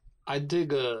 I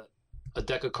dig a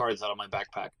deck of cards out of my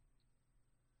backpack.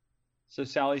 So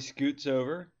Sally scoots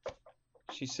over.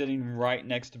 She's sitting right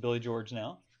next to Billy George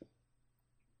now.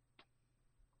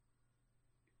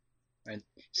 Right.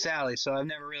 Sally, so I've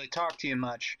never really talked to you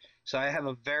much, so I have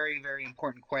a very, very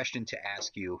important question to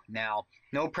ask you. Now,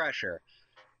 no pressure,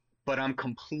 but I'm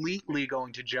completely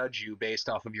going to judge you based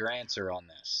off of your answer on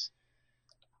this.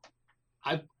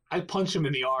 I punch him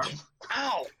in the arm.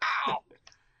 Ow! Ow!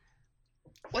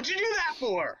 What'd you do that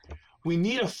for? We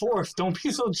need a fourth. Don't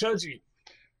be so judgy.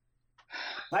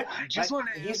 What? I just want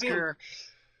to ask her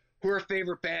who her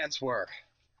favorite bands were.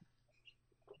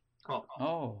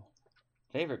 Oh,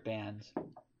 favorite bands.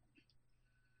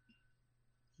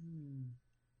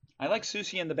 I like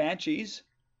Susie and the Banshees,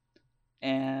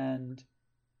 and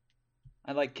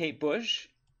I like Kate Bush,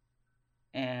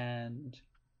 and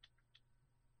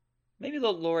maybe a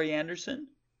little Laurie Anderson.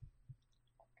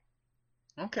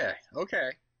 Okay. All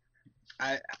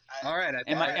right.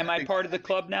 Am I part of the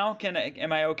club now?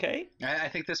 Am I okay? I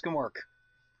think this can work.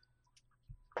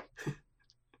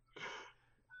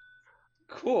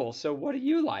 Cool. So what do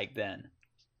you like then?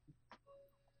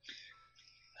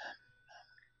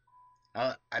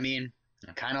 I mean,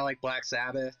 I kind of like Black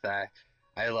Sabbath. I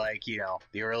like,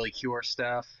 the early Cure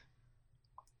stuff.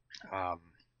 I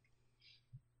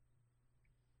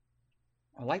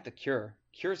like the Cure.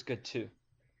 Cure's good too.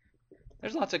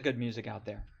 There's lots of good music out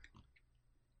there.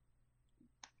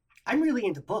 I'm really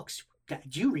into books.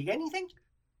 Do you read anything?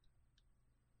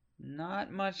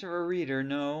 Not much of a reader,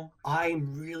 no.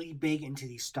 I'm really big into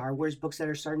these Star Wars books that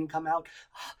are starting to come out.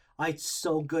 It's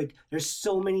so good. There's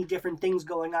so many different things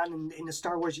going on in the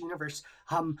Star Wars universe.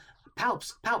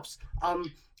 Palps.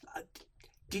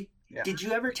 Did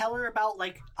you ever tell her about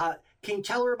can you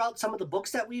tell her about some of the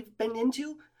books that we've been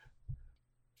into?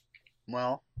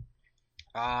 Well,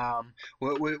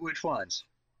 which ones?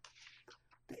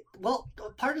 Well,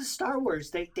 part of Star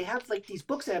Wars, they have these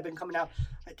books that have been coming out.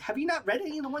 Have you not read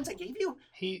any of the ones I gave you?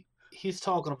 He's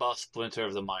talking about Splinter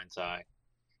of the Mind's Eye.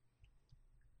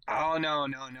 Oh, no.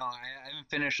 I haven't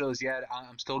finished those yet.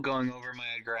 I'm still going over my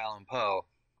Edgar Allan Poe.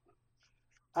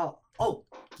 Oh,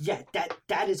 yeah,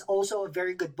 that is also a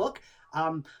very good book.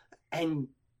 And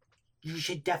you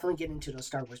should definitely get into those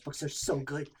Star Wars books. They're so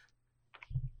good.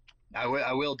 I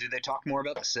will. Do they talk more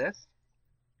about the Sith?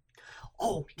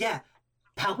 Oh, yeah.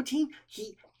 Palpatine,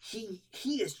 he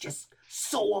is just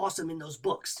so awesome in those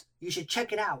books. You should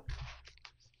check it out.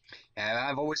 And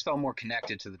I've always felt more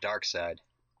connected to the dark side.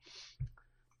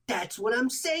 That's what I'm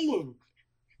saying.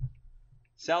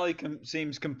 Sally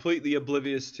seems completely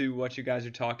oblivious to what you guys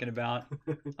are talking about.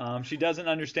 She doesn't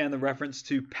understand the reference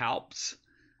to palps.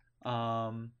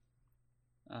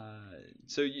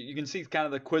 So you can see kind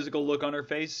of the quizzical look on her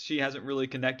face. She hasn't really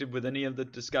connected with any of the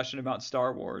discussion about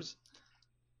Star Wars.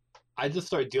 I just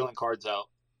start dealing cards out.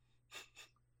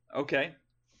 Okay.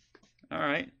 All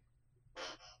right.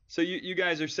 So you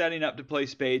guys are setting up to play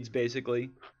spades, basically.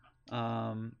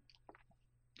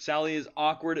 Sally is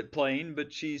awkward at playing,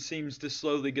 but she seems to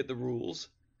slowly get the rules.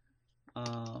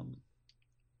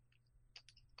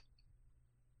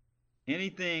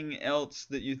 Anything else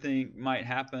that you think might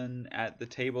happen at the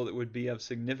table that would be of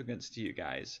significance to you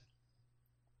guys?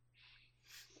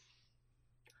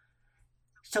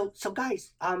 So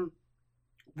guys, are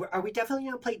we definitely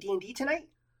gonna play D&D tonight?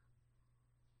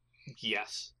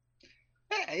 Yes.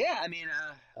 Yeah. I mean,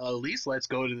 at least let's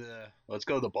go to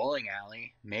the bowling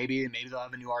alley. Maybe they'll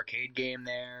have a new arcade game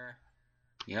there.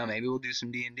 Maybe we'll do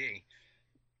some D&D.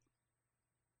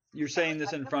 You're saying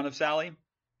this in front of Sally?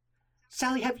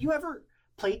 Sally, have you ever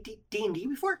played D&D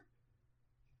before?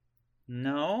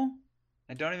 No,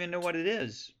 I don't even know what it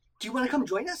is. Do you want to come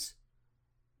join us?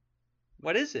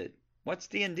 What is it? What's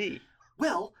D&D?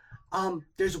 Well,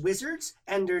 there's wizards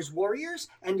and there's warriors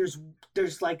and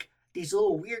there's like these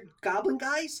little weird goblin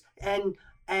guys and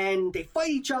they fight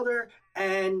each other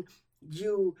and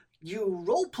you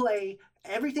role play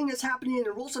everything that's happening and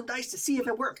roll some dice to see if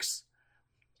it works.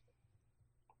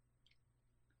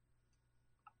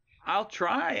 I'll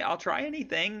try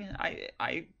anything.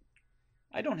 I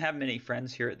don't have many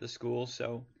friends here at the school,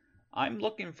 so I'm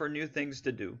looking for new things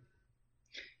to do.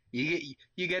 You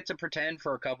get to pretend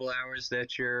for a couple hours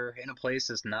that you're in a place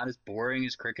that's not as boring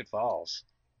as Cricket Falls.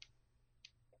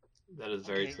 That is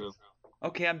very Okay. true.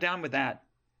 Okay, I'm down with that.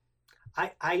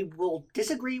 I will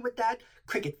disagree with that.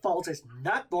 Cricket Falls is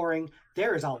not boring.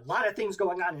 There is a lot of things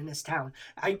going on in this town.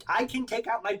 I can take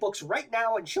out my books right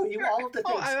now and show you all of the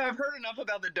Oh, things. I've heard enough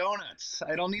about the donuts.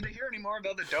 I don't need to hear any more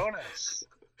about the donuts.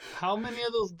 How many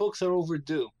of those books are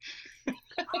overdue?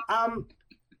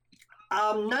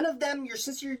 None of them. Your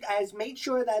sister has made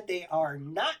sure that they are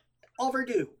not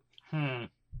overdue. I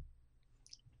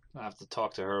have to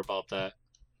talk to her about that.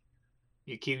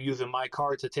 You keep using my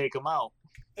card to take them out.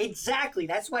 Exactly.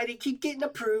 That's why they keep getting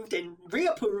approved and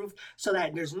reapproved so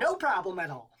that there's no problem at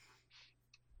all.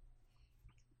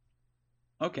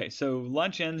 Okay, so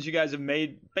lunch ends. You guys have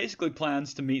made basically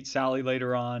plans to meet Sally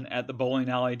later on at the bowling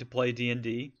alley to play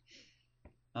D&D.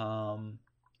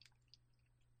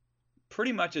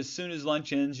 Pretty much as soon as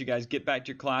lunch ends, you guys get back to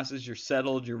your classes. You're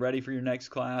settled. You're ready for your next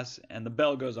class, and the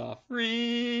bell goes off.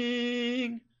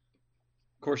 Ring.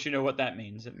 Of course, you know what that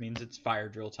means. It means it's fire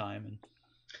drill time. And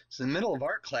It's in the middle of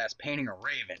art class painting a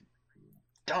raven.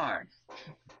 Darn.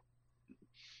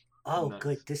 Oh, Nice.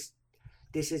 good.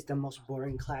 This is the most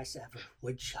boring class ever.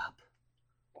 Woodshop.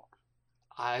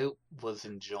 I was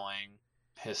enjoying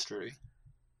history.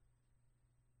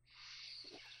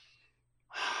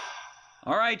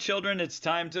 all right, children, it's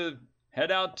time to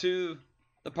head out to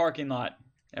the parking lot.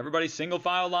 Everybody, single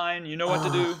file line. You know what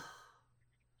to do.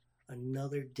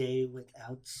 Another day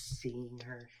without seeing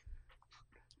her.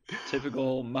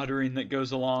 Typical muttering that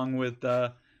goes along with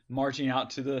marching out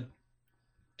to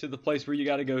the place where you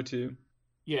got to go to.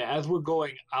 Yeah, as we're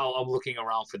going out, I'm looking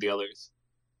around for the others.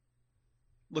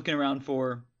 Looking around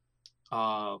for.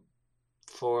 For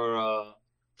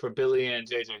Billy and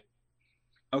JJ.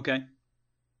 Okay.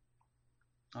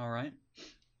 All right.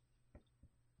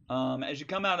 As you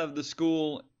come out of the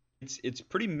school, it's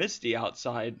pretty misty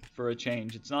outside for a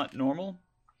change. It's not normal.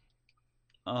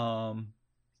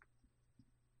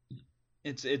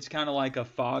 It's kind of like a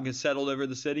fog has settled over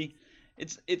the city.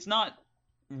 It's not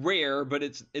rare, but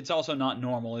it's also not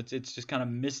normal. It's just kind of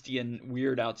misty and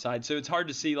weird outside. So it's hard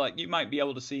to see. Like you might be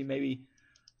able to see maybe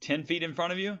 10 feet in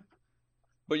front of you,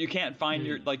 but you can't find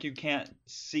you can't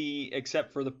see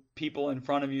except for the people in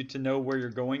front of you to know where you're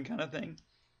going, kind of thing.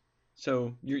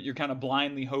 So you're kind of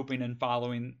blindly hoping and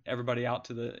following everybody out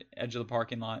to the edge of the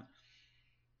parking lot.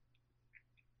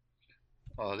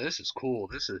 Oh, this is cool.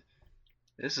 This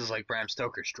is like Bram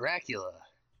Stoker's Dracula.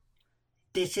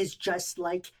 This is just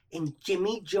like in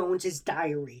Jimmy Jones's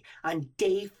diary on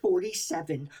day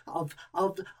 47 of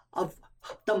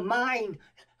the mine.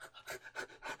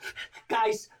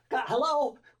 Guys,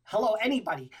 hello,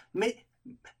 anybody,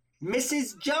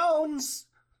 Mrs. Jones,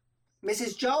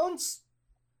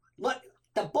 look,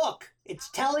 the book. It's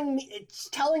telling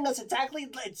us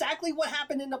exactly what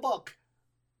happened in the book.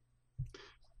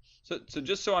 So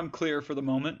just so I'm clear for the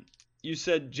moment, you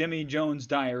said Jimmy Jones'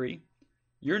 diary.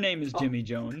 Your name is Jimmy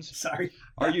Jones. Sorry,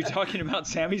 Are you talking about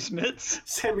Sammy Smith's?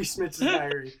 Sammy Smith's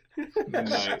diary.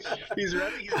 Nice. He's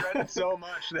read it so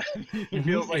much that he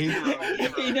feels like he wrote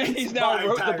it. He's now my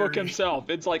wrote the book diary. himself.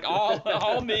 It's like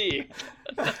all me.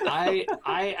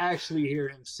 I actually hear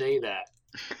him say that,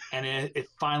 and it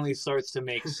finally starts to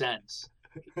make sense.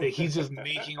 That he's just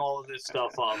making all of this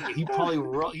stuff up. He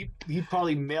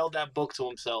probably mailed that book to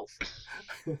himself.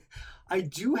 I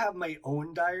do have my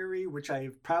own diary, which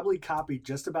I've probably copied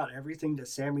just about everything that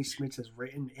Sammy Smith has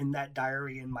written in that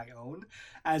diary in my own,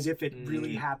 as if it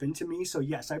really happened to me. So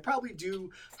yes, I probably do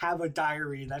have a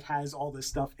diary that has all this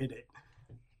stuff in it.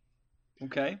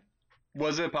 Okay.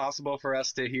 Was it possible for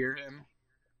us to hear him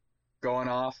going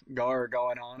on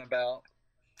about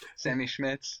Sammy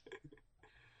Schmitz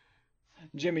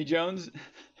Jimmy Jones.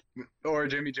 or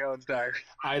Jimmy Jones' diary?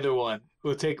 Either one.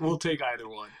 We'll take either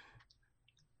one.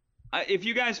 if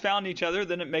you guys found each other,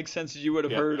 then it makes sense that you would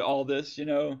have Yeah. heard all this, you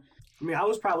know. I mean, I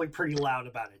was probably pretty loud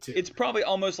about it too. It's probably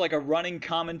almost like a running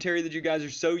commentary that you guys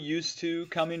are so used to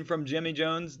coming from Jimmy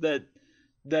Jones that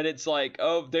it's like,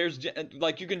 oh,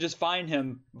 like you can just find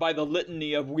him by the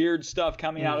litany of weird stuff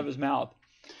coming out of his mouth.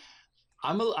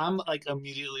 I'm like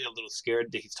immediately a little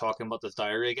scared that he's talking about this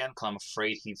diary again, because I'm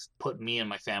afraid he's put me and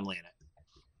my family in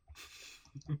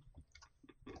it.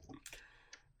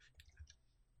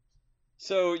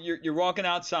 So you're walking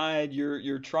outside.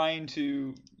 You're trying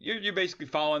to. You're basically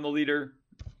following the leader.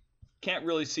 Can't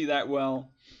really see that well.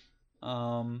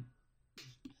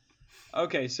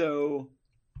 Okay, so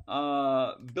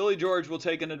Billy George will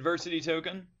take an adversity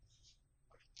token.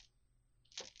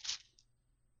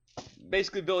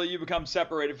 Basically, Billy, you become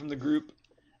separated from the group.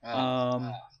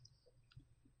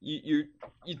 You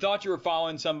thought you were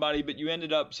following somebody, but you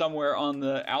ended up somewhere on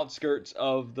the outskirts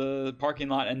of the parking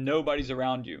lot, and nobody's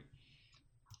around you.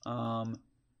 And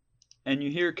you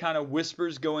hear kind of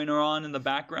whispers going on in the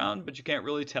background, but you can't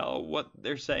really tell what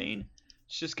they're saying.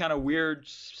 It's just kind of weird,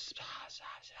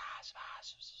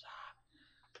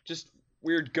 just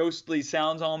weird ghostly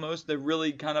sounds almost. They're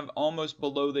really kind of almost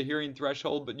below the hearing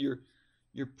threshold, but you're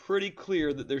pretty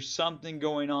clear that there's something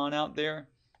going on out there.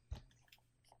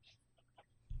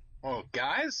 Oh,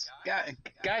 guys,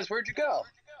 where'd you go?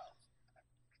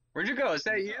 Where'd you go? Is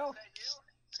that you?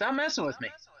 Stop messing with me.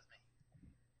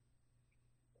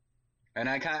 And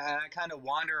I kind of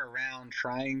wander around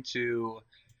trying to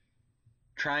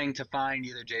find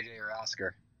either JJ or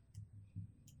Oscar.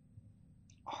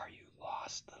 Are you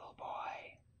lost, little boy?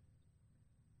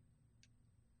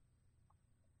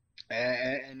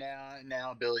 And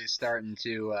now Billy's starting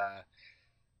to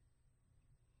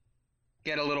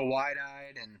get a little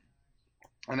wide-eyed,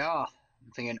 and I'm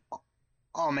thinking,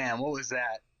 oh man, what was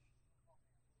that?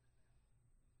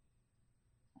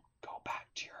 Go back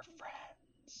to your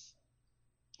friends.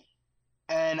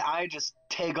 And I just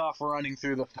take off running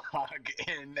through the fog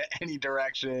in any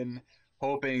direction,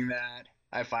 hoping that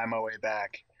I find my way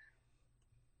back.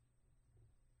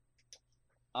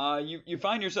 You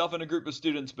find yourself in a group of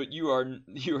students, but you are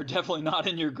definitely not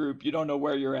in your group. You don't know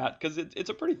where you're at because it's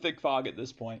a pretty thick fog at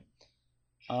this point.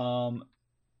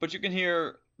 But you can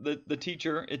hear the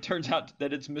teacher. It turns out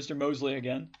that it's Mr. Mosley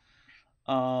again.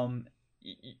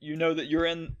 You know that you're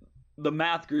in the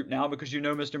math group now because you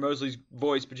know Mr. Mosley's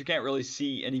voice, but you can't really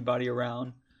see anybody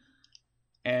around.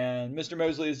 And Mr.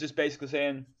 Mosley is just basically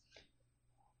saying,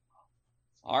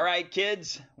 "All right,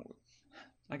 kids."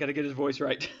 I got to get his voice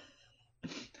right.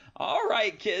 All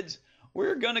right, kids,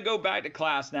 we're going to go back to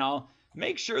class now.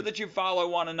 Make sure that you follow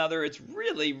one another. It's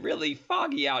really, really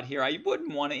foggy out here. I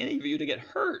wouldn't want any of you to get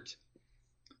hurt.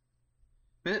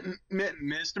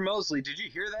 Mr. Mosley, did you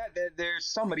hear that? There's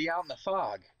somebody out in the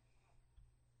fog.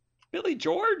 Billy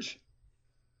George?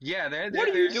 Yeah, what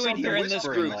are you doing here in this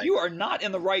group? Like... You are not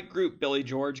in the right group, Billy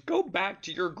George. Go back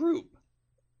to your group.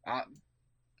 I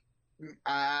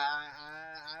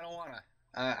don't want to.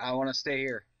 I want to stay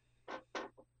here.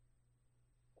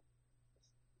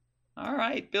 All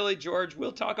right, Billy George,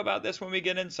 we'll talk about this when we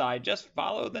get inside. Just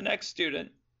follow the next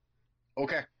student.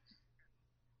 Okay.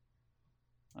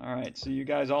 All right, so you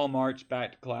guys all march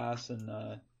back to class, and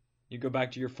you go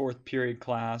back to your fourth period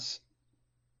class.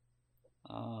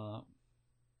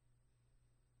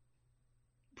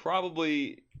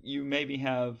 Probably you maybe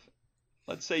have,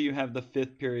 let's say you have the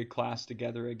fifth period class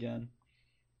together again.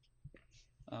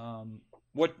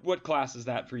 What class is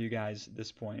that for you guys at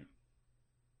this point?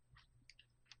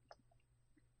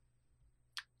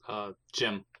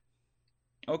 Gym.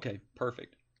 Okay,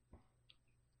 perfect.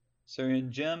 So in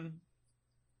gym,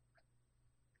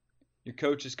 your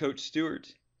coach is Coach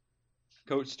Stewart.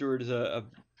 Coach Stewart is a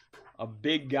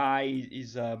big guy.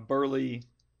 He's a burly,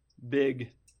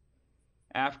 big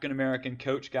African-American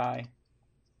coach guy.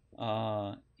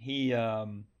 He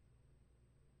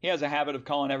has a habit of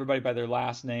calling everybody by their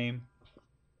last name,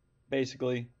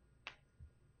 basically.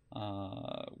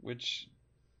 Which,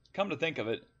 come to think of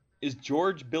it, is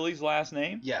George Billy's last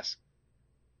name? Yes.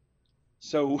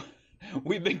 So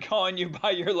we've been calling you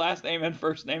by your last name and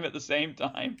first name at the same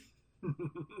time.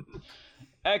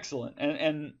 Excellent.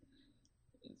 And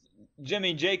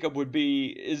Jimmy Jacob would be,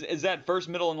 is that first,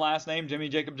 middle, and last name Jimmy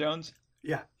Jacob Jones?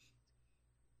 Yeah.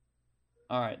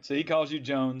 All right. So he calls you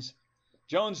Jones.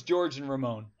 Jones, George, and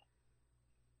Ramon.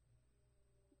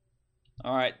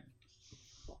 All right.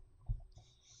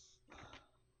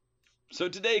 So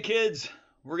today, kids,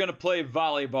 we're going to play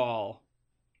volleyball.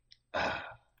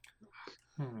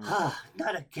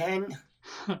 Not again.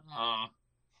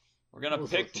 We're going to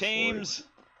pick teams.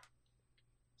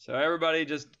 So everybody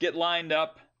just get lined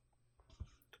up.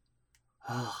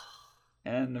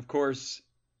 And of course,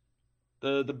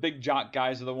 the big jock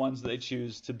guys are the ones that they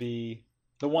choose to be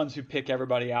the ones who pick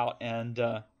everybody out. And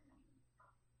are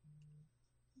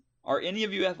any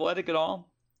of you athletic at all?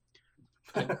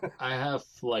 I have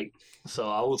flight, so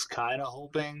I was kind of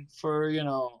hoping for,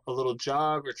 a little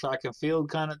jog or track and field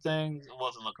kind of thing. I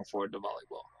wasn't looking forward to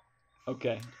volleyball.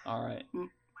 Okay, all right.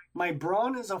 My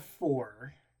brawn is a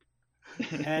 4,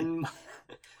 and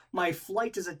my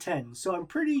flight is a 10. So I'm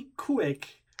pretty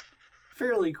quick,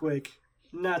 fairly quick,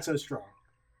 not so strong.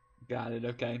 Got it.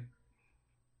 Okay.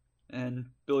 And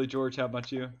Billy George, how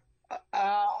about you?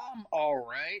 I'm all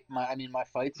right. My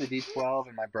fight's a D12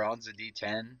 and my brawn's a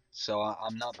D10, so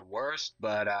I'm not the worst,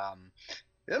 but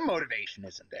the motivation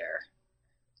isn't there.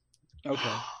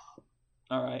 Okay.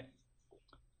 All right.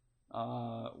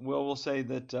 We'll say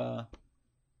that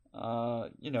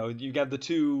you got the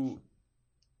two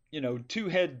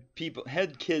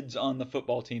head kids on the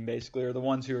football team basically are the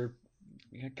ones who are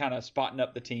kind of spotting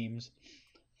up the teams.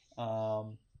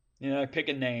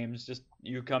 Picking names, just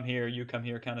you come here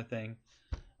kind of thing.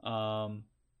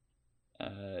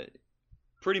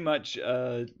 Pretty much,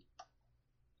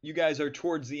 you guys are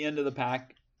towards the end of the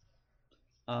pack.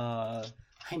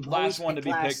 Last one to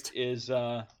be picked is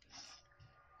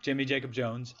Jimmy Jacob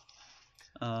Jones.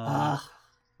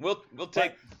 We'll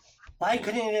take. Why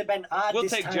couldn't it have been odd We'll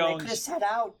this take time? Jones. I could have sat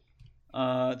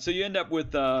out. So you end up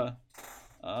with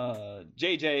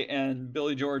JJ and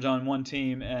Billy George on one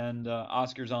team and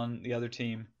Oscar's on the other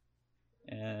team.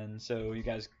 And so you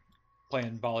guys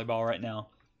playing volleyball right now.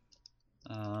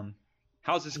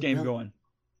 How's this game going?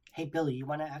 Hey, Billy, you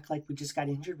want to act like we just got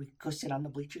injured? We could go sit on the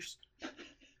bleachers.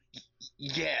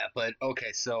 Yeah, but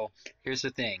okay, so here's the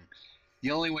thing.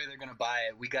 The only way they're going to buy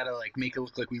it, we got to make it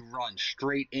look like we run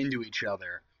straight into each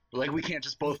other. Like we can't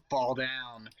just both fall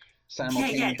down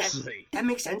simultaneously. That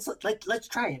makes sense. Let's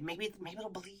try it. Maybe they'll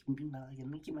believe me. Let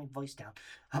me keep my voice down.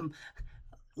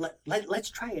 Let's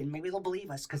try it. Maybe they'll believe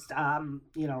us. Cause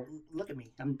look at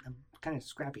me. I'm kind of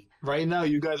scrappy. Right now,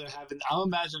 you guys are having. I'm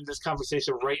imagining this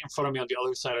conversation right in front of me on the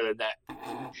other side of the net,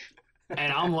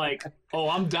 and I'm like, "Oh,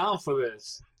 I'm down for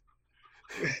this."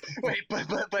 Wait, but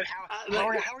how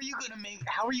are you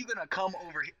gonna come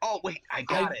over here? Oh wait, I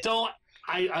got it.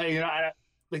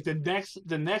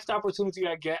 The next opportunity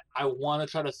I get, I want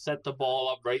to try to set the ball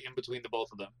up right in between the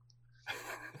both of them.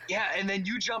 Yeah, and then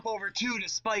you jump over too to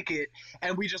spike it,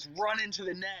 and we just run into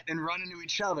the net and run into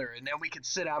each other, and then we can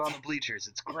sit out on the bleachers.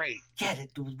 It's great. Yeah,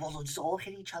 we'll just all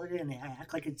hit each other and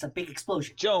act like it's a big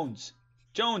explosion. Jones,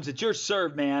 it's your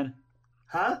serve, man.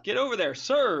 Huh? Get over there,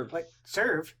 serve. What?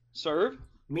 Serve? Serve?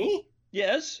 Me?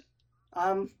 Yes.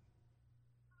 How?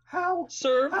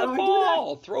 Serve How the do I do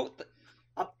ball. Throw it.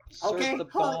 Serve okay, the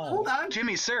ball. hold on.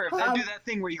 Jimmy, serve. Then do that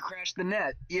thing where you crash the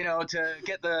net, to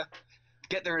get the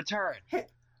return.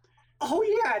 Oh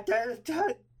yeah,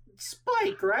 the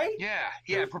spike, right?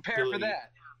 Yeah. Prepare Billy, for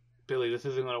that. Billy, this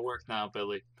isn't going to work now,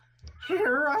 Billy.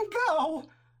 Here I go.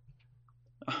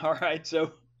 All right,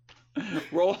 so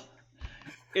roll.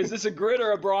 Is this a grit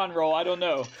or a brawn roll? I don't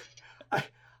know.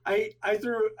 I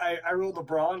rolled a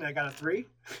brawn and I got a 3.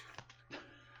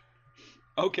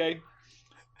 Okay.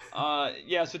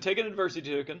 So take an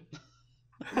adversity token.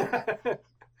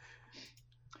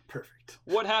 Perfect.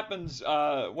 What happens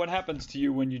to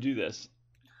you when you do this?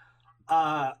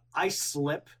 I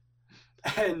slip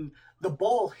and the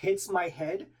ball hits my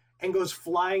head and goes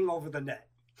flying over the net.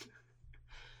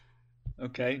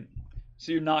 Okay.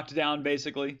 So you're knocked down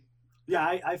basically?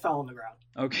 Yeah, I fell on the ground.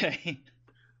 Okay.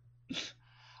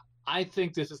 I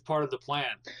think this is part of the plan.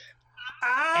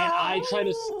 Ow! And I try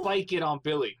to spike it on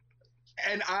Billy.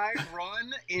 And I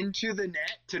run into the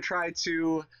net to try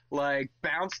to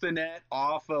bounce the net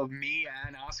off of me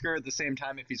and Oscar at the same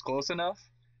time if he's close enough.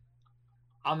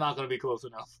 I'm not going to be close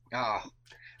enough. Oh.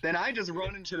 Then I just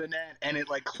run into the net and it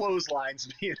clotheslines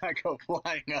me and I go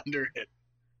flying under it.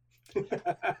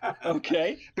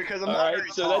 Okay. Because I'm all not right, very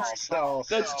so tall,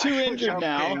 that's 2 injured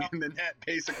now. And the net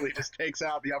basically just takes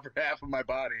out the upper half of my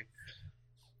body.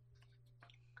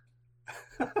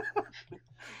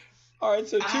 All right,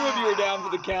 so 2 of you are down for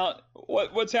the count.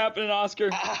 What's happening, Oscar?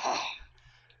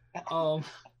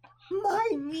 My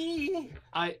knee.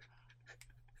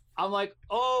 I'm like,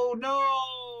 oh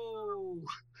no,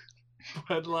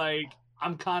 but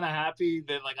I'm kind of happy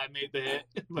that I made the hit.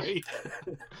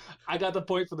 I got the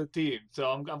point for the team, so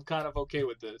I'm kind of okay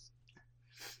with this.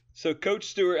 So Coach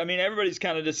Stewart, everybody's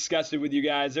kind of disgusted with you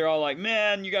guys. They're all like,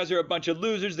 man, you guys are a bunch of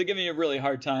losers. They're giving you a really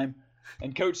hard time.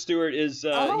 And Coach Stewart is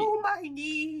my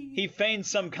knee. He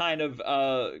feigns some kind of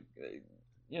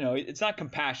it's not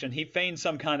compassion. He feigns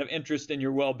some kind of interest in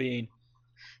your well-being.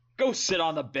 Go sit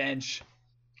on the bench.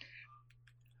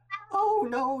 Oh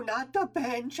no, not the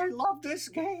bench. I love this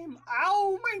game.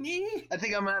 Ow, my knee. I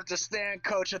think I'm gonna have to stand,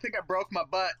 Coach. I think I broke my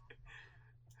butt.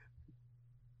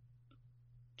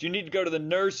 Do you need to go to the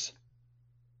nurse?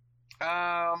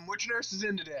 Which nurse is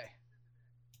in today?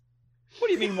 What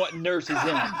do you mean, what nurse is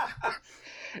in?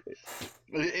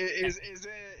 Is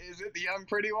it the young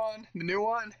pretty one, the new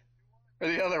one, or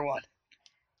the other one?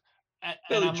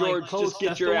 Billy I'm George, Coach, just get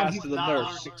that's your the one ass he's to the not nurse.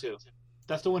 allergic to.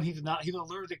 That's the one he's not. He's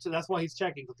allergic to. That's why he's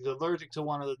checking, because he's allergic to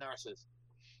one of the nurses.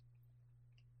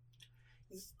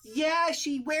 Yeah,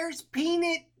 she wears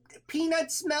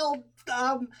peanut smell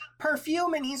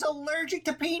perfume, and he's allergic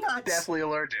to peanuts. Deathly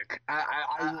allergic. I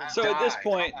will So at die.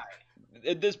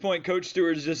 this point, Coach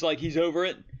Stewart is just like, he's over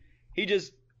it. He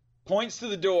just points to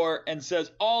the door and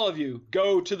says, "All of you,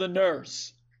 go to the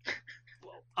nurse."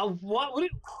 What?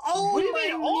 Oh, What do you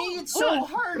my mean? knee, it's so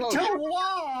hard Coach. to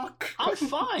walk. I'm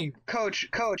fine. Coach,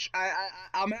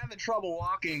 I'm having trouble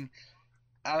walking.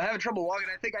 I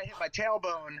think I hit my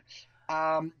tailbone.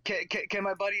 Can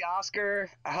my buddy Oscar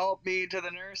help me to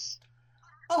the nurse?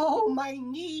 Oh, my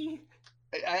knee.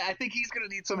 I think he's gonna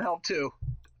need some help too.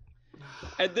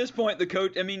 At this point, the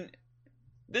coach, I mean,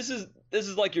 this is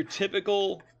like your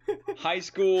typical high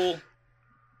school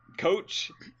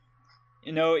coach.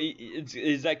 You know,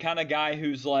 is that kind of guy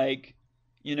who's like,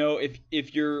 you know,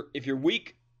 if you're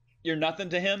weak, you're nothing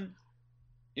to him.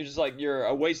 You're just like, you're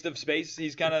a waste of space.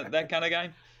 He's kind of that kind of guy.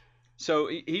 So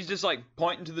he's just like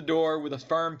pointing to the door with a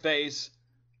firm face,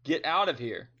 "Get out of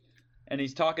here." And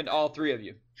he's talking to all three of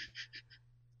you.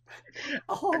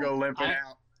 Oh, I go limping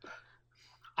out.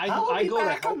 I'll I be go to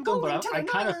back. I'm help them, going but to I the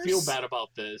kind of feel nurse. bad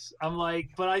about this. I'm like,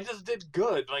 but I just did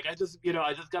good. Like, I just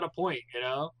got a point,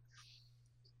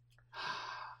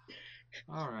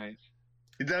 All right.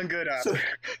 You done good, So- Oscar.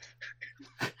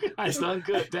 I done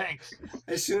good, thanks.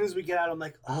 As soon as we get out, I'm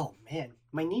like, oh man,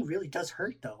 my knee really does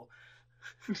hurt though.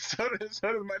 so does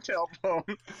my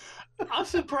tailbone. I'm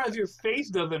surprised your face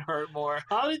doesn't hurt more.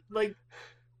 How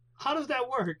does that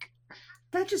work?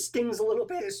 That just stings a little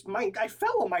bit. I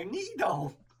fell on my knee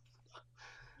though.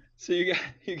 So you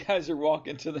guys are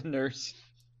walking to the nurse.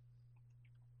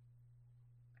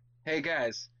 Hey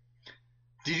guys,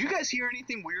 did you guys hear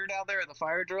anything weird out there at the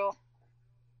fire drill?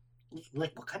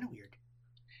 Like what kind of weird?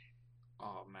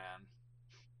 Oh man.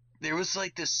 There was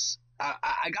like this.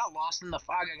 I got lost in the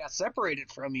fog. I got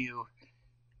separated from you.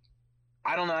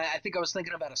 I don't know. I think I was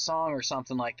thinking about a song or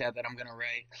something like that I'm gonna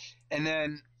write, and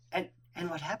then And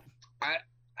what happened?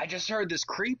 I just heard this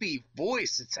creepy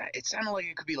voice. It sounded like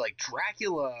it could be like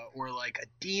Dracula or like a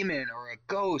demon or a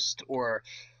ghost or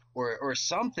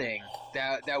something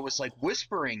that was like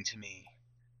whispering to me.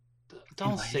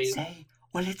 Don't What did it say say?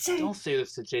 What did it say? don't say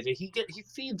this to JJ. He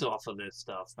feeds off of this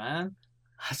stuff, man.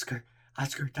 Oscar,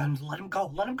 don't let him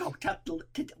go. Let him go.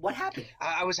 What happened?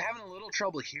 I was having a little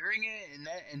trouble hearing it,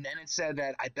 and then it said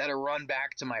that I better run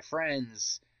back to my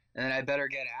friends, and then I better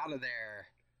get out of there.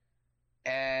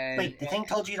 And Wait, the thing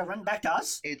told you to run back to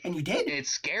us, and you did. It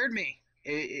scared me.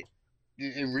 It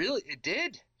really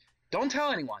did. Don't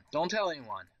tell anyone. Don't tell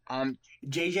anyone.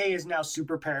 JJ is now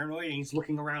super paranoid, and he's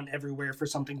looking around everywhere for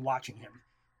something watching him.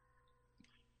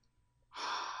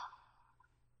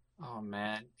 Oh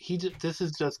man, this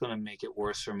is just gonna make it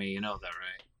worse for me. You know that,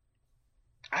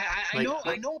 right? I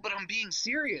know, but I'm being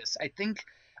serious. I think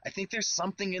there's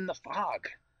something in the fog.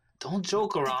 Don't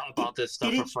joke around about this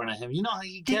stuff in front of him. You know how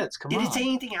he gets. Come on. Did it say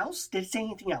anything else?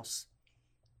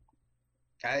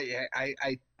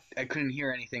 I couldn't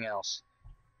hear anything else.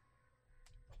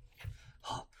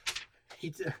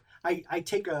 I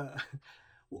take a.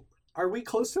 Are we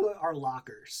close to our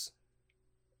lockers?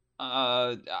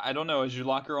 I don't know. Is your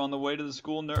locker on the way to the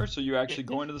school nurse? Or are you actually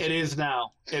going to the? It is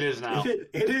now. It is now.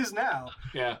 It is now.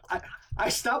 Yeah. I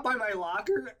stop by my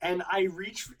locker and I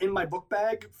reach in my book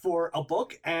bag for a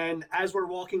book, and as we're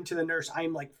walking to the nurse,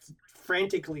 I'm like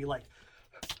frantically like,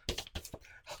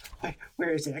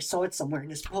 where is it? I saw it somewhere in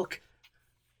this book.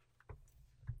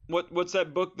 What's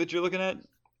that book that you're looking at?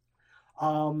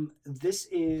 This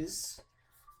is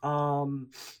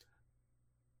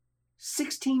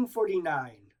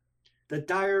 1649, The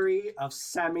Diary of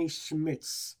Sammy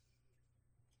Schmitz.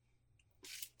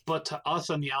 But to us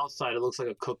on the outside, it looks like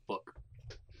a cookbook.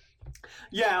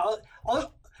 Yeah,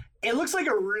 it looks like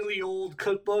a really old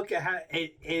cookbook.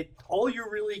 It all you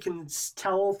really can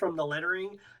tell from the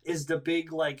lettering is the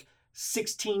big like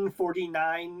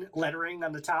 1649 lettering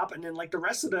on the top, and then like the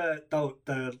rest of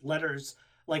the letters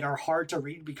like are hard to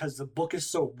read because the book is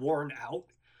so worn out.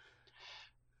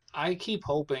 I keep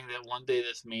hoping that one day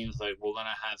this means like we're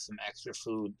gonna have some extra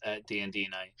food at D&D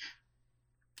night.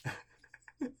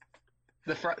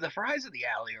 The fries at the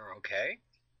alley are okay.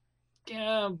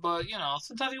 Yeah, but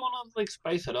sometimes you want to like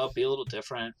spice it up, be a little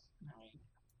different.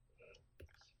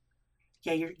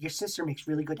 Yeah, your sister makes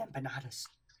really good empanadas.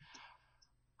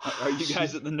 Are you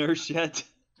guys at the nurse yet?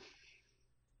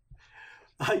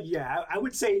 Yeah, I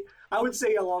would say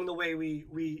along the way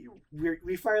we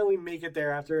finally make it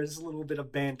there after this little bit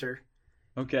of banter.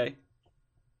 Okay.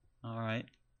 All right.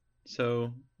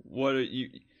 So, what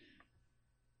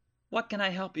can I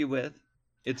help you with?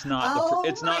 It's not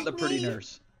the pretty knee.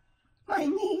 nurse. My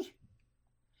knee.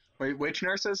 Wait, which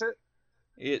nurse is it?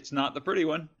 It's not the pretty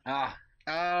one.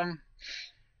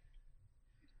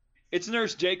 It's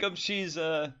Nurse Jacob. She's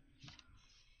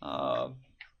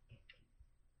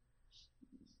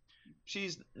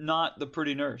she's not the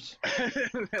pretty nurse.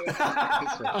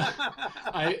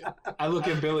 I look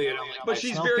at Billy and I'm like, But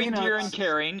she's very dear and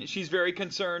caring. She's very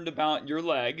concerned about your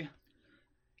leg.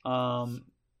 Where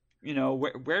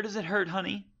does it hurt,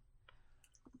 honey?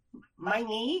 My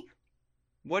knee.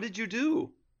 What did you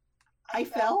do? I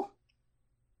fell.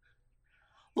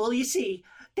 Well, you see,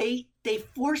 they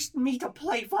forced me to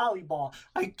play volleyball.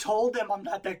 I told them I'm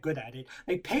not that good at it.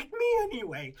 They picked me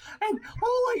anyway. And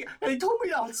they told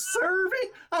me I was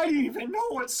serving. I didn't even know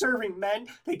what serving meant.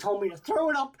 They told me to throw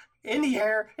it up in the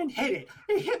air and hit it.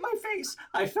 It hit my face.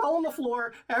 I fell on the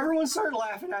floor. Everyone started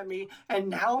laughing at me, and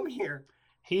now I'm here.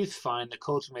 He's fine. The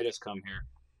coach made us come here.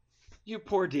 You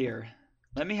poor dear.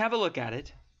 Let me have a look at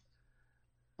it.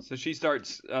 So she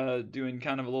starts doing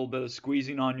kind of a little bit of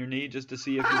squeezing on your knee just to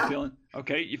see if you're feeling...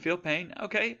 Okay, you feel pain?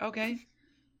 Okay.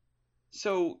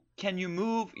 So, can you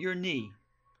move your knee?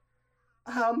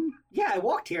 Yeah, I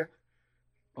walked here.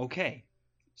 Okay.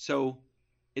 So,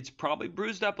 it's probably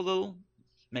bruised up a little,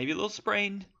 maybe a little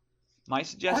sprained. My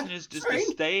suggestion is just to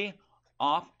stay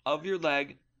off of your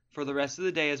leg for the rest of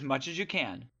the day as much as you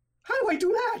can. How do I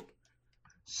do that?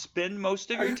 Spend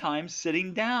most of your time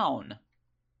sitting down.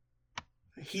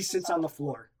 He sits on the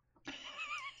floor.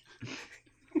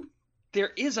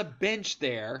 There is a bench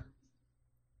there.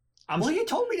 Well, you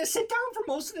told me to sit down for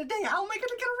most of the day. How am I going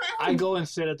to get around? I go and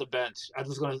sit at the bench. I'm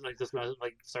just gonna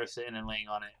start sitting and laying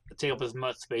on it. Take up as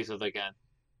much space as I can.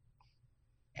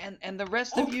 And the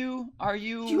rest of you, are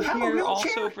you here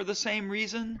also for the same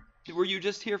reason? Were you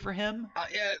just here for him?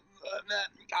 Yeah,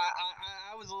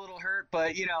 I was a little hurt, but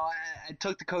I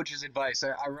took the coach's advice.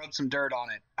 I rubbed some dirt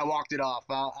on it. I walked it off.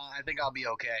 I think I'll be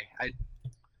okay.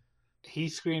 He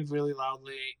screamed really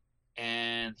loudly,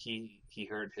 and he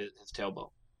hurt his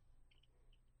tailbone.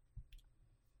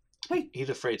 Wait, he's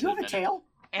afraid to do you have a tail?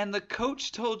 And the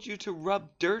coach told you to rub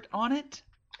dirt on it?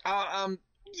 Yeah,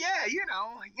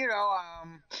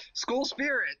 school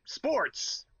spirit,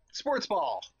 sports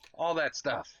ball, all that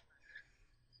stuff.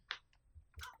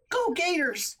 Go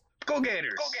Gators! Go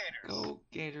Gators! Go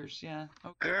Gators, yeah.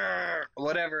 Okay. Grr,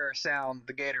 whatever sound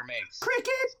the gator makes.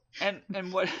 Cricket!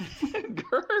 And what...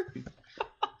 Grr.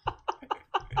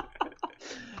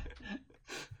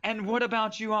 And what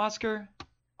about you, Oscar?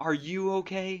 Are you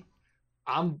okay?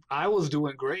 I was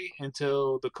doing great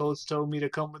until the coach told me to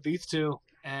come with these two,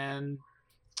 and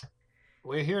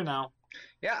we're here now.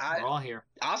 Yeah, we're all here.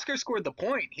 Oscar scored the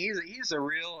point. He's a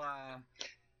real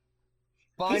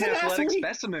fine athletic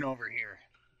specimen over here.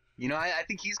 I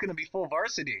think he's going to be full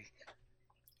varsity.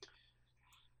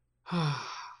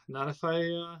 Not if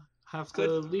I have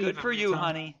to leave. Good for you,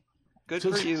 honey. Good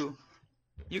for you.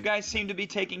 You guys seem to be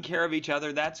taking care of each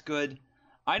other. That's good.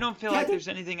 I don't feel like there's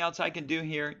anything else I can do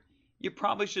here. You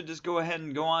probably should just go ahead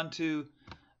and go on to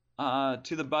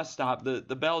the bus stop.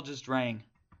 The bell just rang.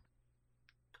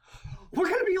 We're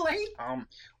gonna be late.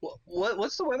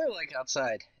 What's the weather like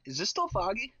outside? Is this still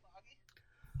foggy?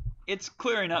 It's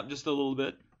clearing up just a little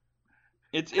bit.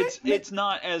 It's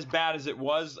not as bad as it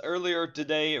was earlier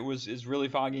today. It's really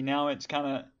foggy now. It's gotten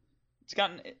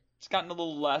a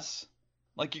little less.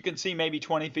 Like you can see maybe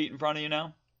 20 feet in front of you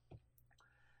now.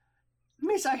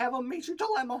 Miss, I have a major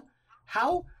dilemma.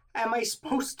 How am I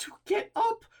supposed to get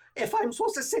up if I'm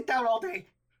supposed to sit down all day?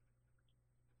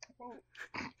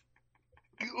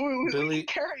 Billy,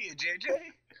 carry you, JJ.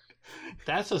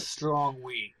 That's a strong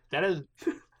we. That is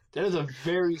a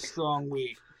very strong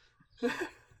we.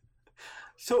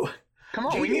 So come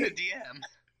on, JJ, we need a DM.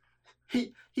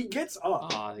 He gets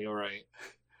up. You're right.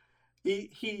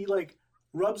 He like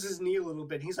rubs his knee a little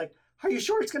bit. He's like, "Are you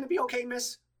sure it's gonna be okay,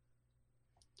 miss?"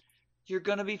 You're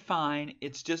gonna be fine.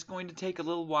 It's just going to take a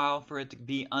little while for it to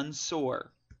be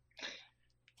unsore.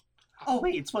 Oh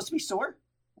wait, it's supposed to be sore?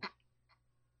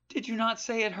 Did you not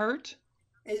say it hurt?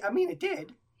 It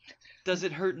did. Does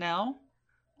it hurt now?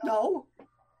 No.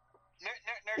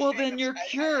 Well, then you're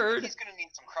cured. He's gonna need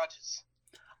some crutches.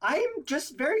 I'm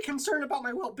just very concerned about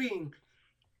my well-being.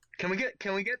 Can we get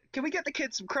the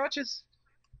kid some crutches?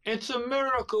 It's a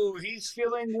miracle. He's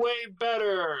feeling way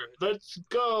better. Let's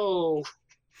go.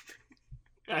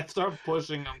 I start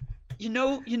pushing him. You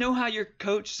know how your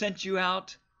coach sent you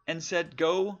out and said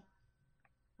go?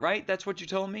 Right? That's what you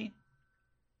told me?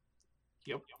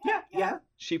 Yep. Yeah.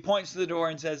 She points to the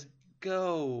door and says,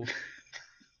 go.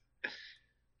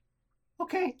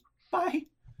 Okay, bye.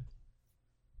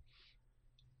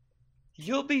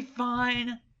 You'll be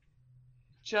fine.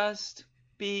 Just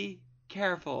be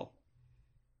careful.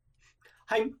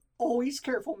 I'm always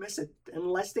careful, miss it,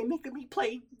 unless they make me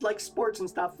play, like, sports and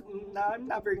stuff. No, I'm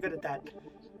not very good at that.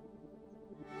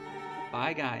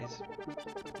 Bye, guys.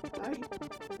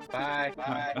 Bye.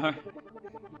 Bye. All right.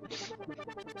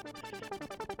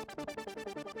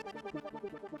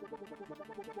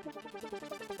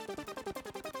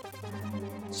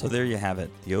 So there you have it,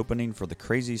 the opening for the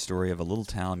crazy story of a little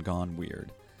town gone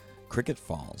weird, Cricket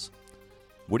Falls.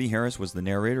 Woody Harris was the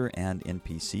narrator and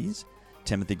NPCs.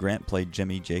 Timothy Grant played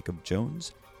Jimmy Jacob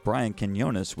Jones. Brian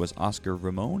Quinones was Oscar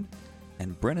Ramon.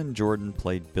 And Brennan Jordan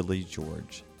played Billy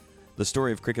George. The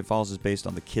story of Cricket Falls is based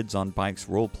on the Kids on Bikes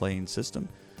role-playing system,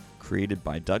 created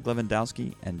by Doug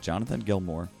Lewandowski and Jonathan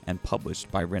Gilmore, and published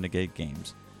by Renegade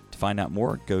Games. To find out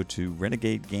more, go to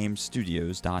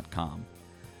renegadegamestudios.com.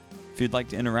 If you'd like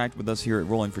to interact with us here at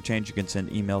Rolling for Change, you can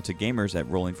send email to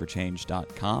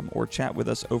gamers@rollingforchange.com or chat with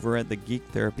us over at the Geek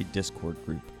Therapy Discord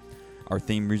group. Our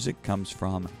theme music comes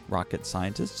from Rocket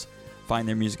Scientists. Find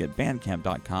their music at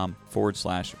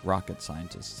bandcamp.com/Rocket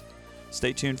Scientists.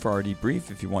 Stay tuned for our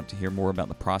debrief if you want to hear more about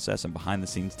the process and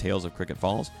behind-the-scenes tales of Cricket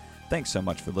Falls. Thanks so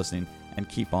much for listening, and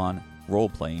keep on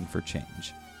role-playing for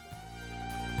change.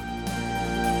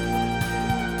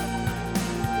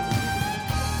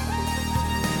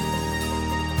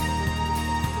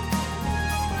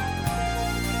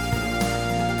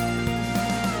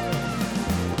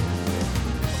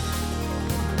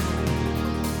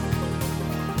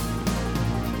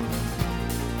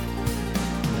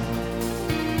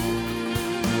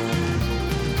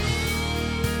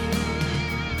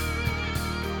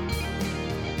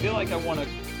 I feel like I want to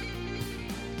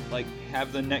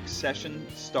have the next session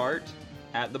start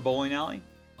at the bowling alley.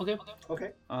 Okay.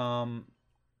 Okay.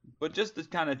 But just to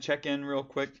kind of check in real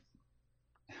quick,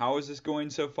 how is this going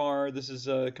so far? This is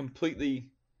completely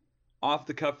off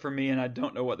the cuff for me, and I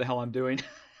don't know what the hell I'm doing.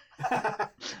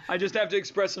 I just have to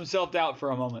express some self-doubt for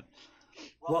a moment.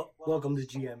 Well, welcome to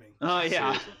GMing.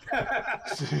 Yeah.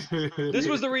 This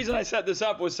was the reason I set this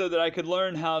up, was so that I could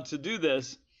learn how to do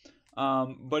this.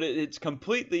 But it's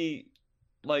completely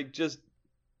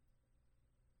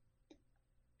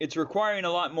it's requiring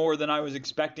a lot more than I was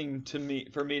expecting for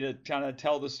me to kind of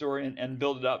tell the story and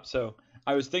build it up. So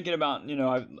I was thinking about,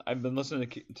 I've been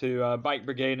listening to Bike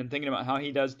Brigade and thinking about how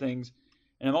he does things,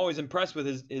 and I'm always impressed with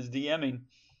his DMing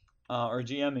or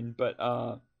GMing, but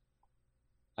I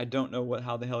don't know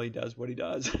how the hell he does what he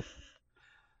does.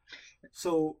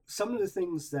 So some of the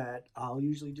things that I'll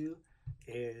usually do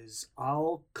is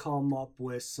I'll come up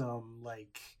with some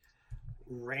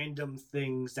random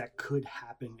things that could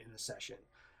happen in a session,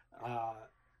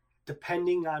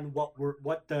 depending on what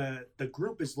the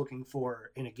group is looking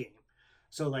for in a game.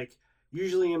 So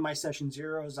usually in my session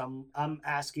zeros, I'm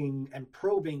asking and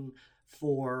probing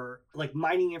for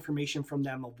mining information from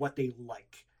them of what they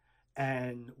like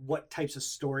and what types of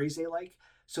stories they like,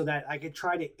 so that I could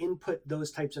try to input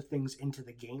those types of things into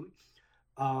the game.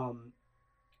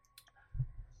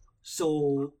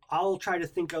 So I'll try to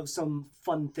think of some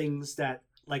fun things that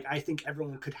I think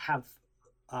everyone could have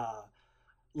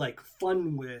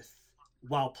fun with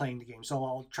while playing the game. So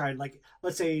I'll try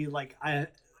let's say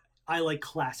I like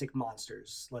classic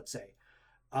monsters, let's say.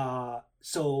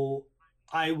 So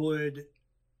I would,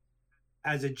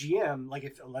 as a GM,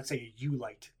 if let's say you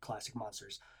liked classic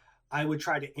monsters, I would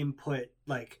try to input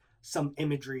some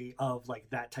imagery of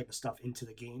that type of stuff into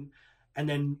the game, and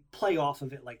then play off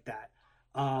of it like that.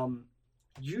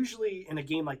 Usually in a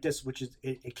game like this, which is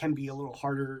it can be a little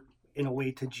harder in a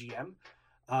way to GM.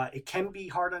 It can be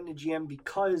hard on the GM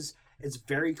because it's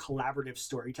very collaborative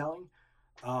storytelling.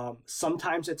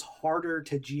 Sometimes it's harder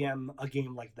to GM a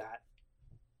game like that.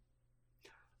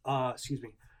 Excuse me.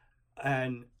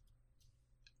 And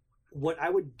what I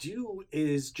would do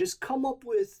is just come up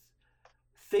with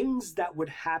things that would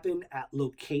happen at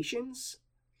locations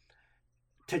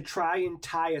to try and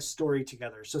tie a story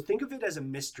together. So think of it as a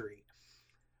mystery.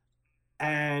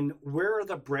 And where are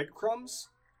the breadcrumbs?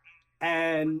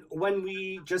 And when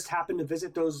we just happen to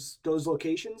visit those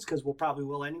locations, because we'll probably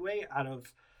will anyway, out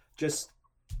of just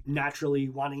naturally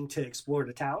wanting to explore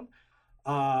the town,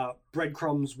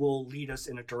 breadcrumbs will lead us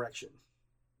in a direction.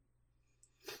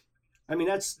 I mean,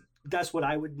 that's that's what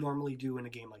I would normally do in a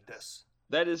game like this.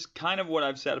 That is kind of what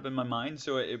I've set up in my mind,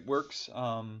 so it works.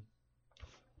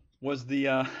 Was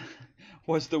the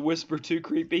was the whisper too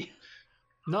creepy?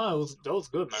 No, that was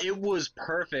good, man. It was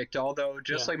perfect, although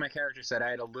just Yeah. like my character said,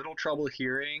 I had a little trouble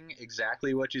hearing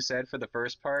exactly what you said for the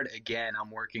first part. Again,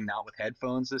 I'm working not with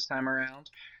headphones this time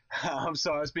around.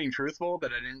 So I was being truthful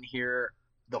that I didn't hear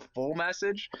the full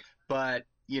message, but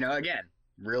again,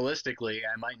 realistically,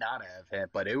 I might not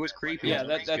have, but it was creepy. Yeah, It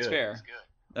was that's good. fair. It was good.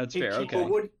 That's It fair. came- Okay. But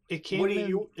what It came Woody, in.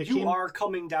 you are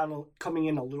coming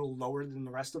in a little lower than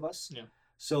the rest of us. Yeah.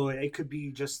 So it could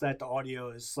be just that the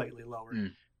audio is slightly lower.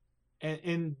 Mm.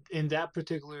 And in that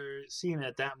particular scene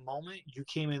at that moment, you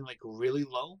came in like really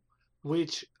low,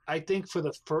 which I think for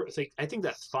the first, like, I think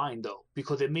that's fine though,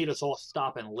 because it made us all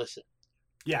stop and listen.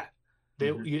 Yeah.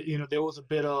 There, Mhm. there was a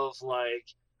bit of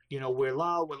like, we're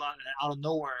loud, and out of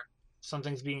nowhere,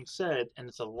 something's being said, and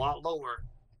it's a lot lower.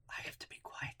 I have to be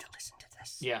quiet to listen to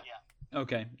this. Yeah.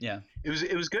 Okay. Yeah. It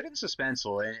was good and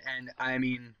suspenseful, and I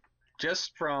mean,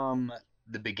 just from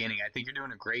the beginning, I think you're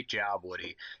doing a great job,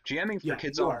 Woody. GMing for Yeah,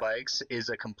 Kids you on are. Bikes is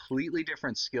a completely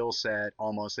different skill set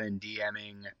almost than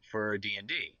DMing for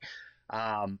D&D.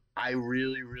 I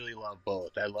really, really love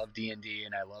both. I love D&D,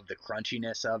 and I love the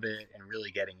crunchiness of it and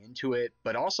really getting into it.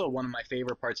 But also one of my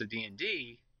favorite parts of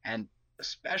D&D, and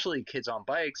especially Kids on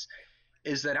Bikes,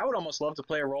 is that I would almost love to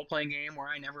play a role-playing game where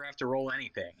I never have to roll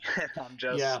anything. I'm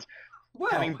just Yeah.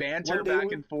 Well, having banter one day back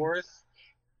we- and forth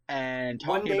and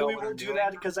One talking day about we what will I'm do doing.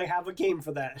 that because I have a game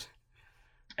for that.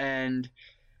 And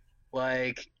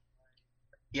like,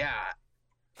 yeah,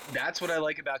 that's what I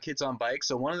like about Kids on Bikes.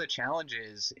 So one of the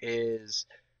challenges is,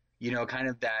 kind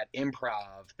of that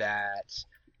improv that,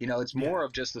 it's more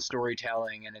of just the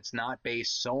storytelling, and it's not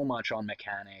based so much on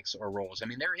mechanics or roles. I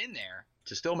mean, they're in there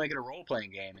to still make it a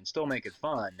role-playing game and still make it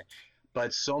fun,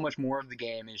 but so much more of the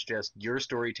game is just your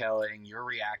storytelling, you're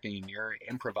reacting, you're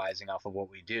improvising off of what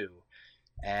we do.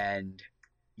 And,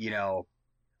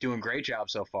 doing a great job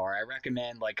so far. I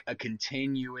recommend like a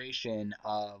continuation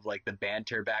of like the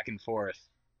banter back and forth.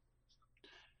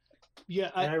 Yeah.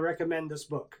 And I recommend this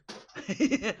book.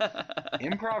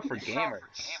 Improv for gamers.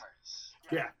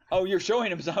 Yeah. Oh, you're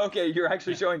showing him. Okay, you're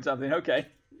actually showing something. Okay.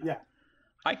 Yeah.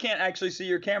 I can't actually see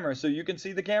your camera, so you can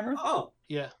see the camera. Oh,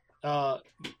 Yeah. Yeah.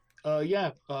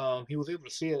 He was able to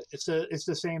see it. It's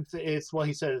the same thing. It's what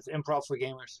he said. It's improv for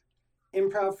gamers.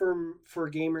 improv for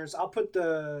gamers. I'll put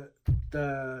the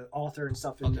author and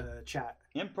stuff in the chat.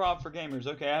 Improv for gamers.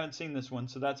 Okay, I haven't seen this one,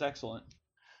 so that's excellent.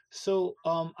 So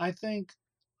I think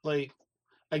like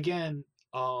again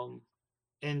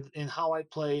in how I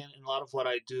play and a lot of what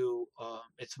I do,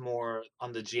 it's more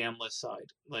on the GM-less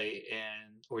side, like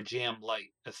or GM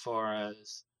light as far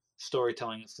as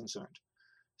storytelling is concerned.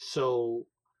 So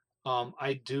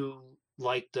I do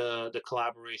like the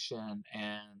collaboration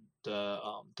and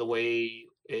the way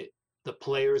the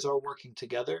players are working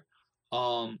together.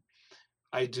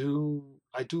 I do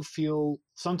feel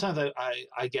sometimes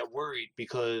I get worried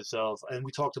because of, and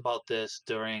we talked about this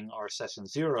during our session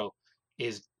 0,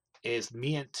 is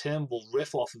me and Tim will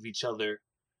riff off of each other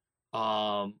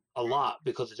a lot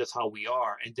because of just how we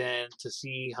are, and then to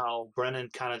see how Brennan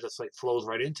kind of just like flows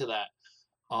right into that.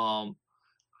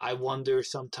 I wonder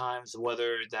sometimes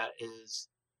whether that is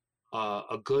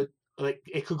a good, like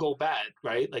it could go bad,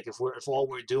 right? Like if all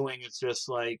we're doing is just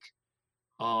like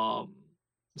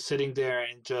sitting there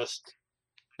and just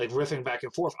like riffing back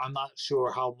and forth. I'm not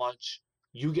sure how much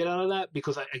you get out of that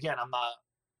because I'm not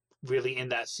really in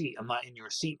that seat. I'm not in your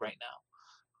seat right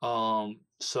now.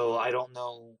 So I don't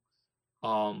know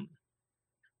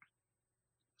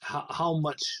how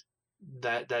much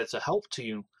that's a help to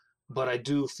you, but I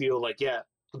do feel like, yeah,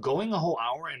 going a whole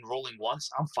hour and rolling once,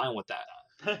 I'm fine with that.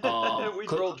 We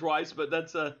rolled twice, but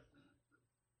that's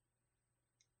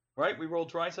right. We rolled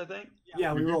twice, I think.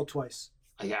 Yeah, we rolled twice.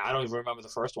 Yeah, I don't even remember the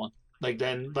first one. Like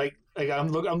then, like I'm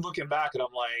looking back and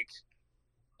I'm like,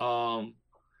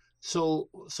 so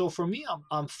for me,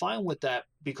 I'm fine with that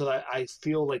because I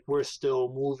feel like we're still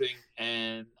moving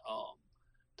and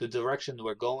the direction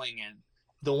we're going in.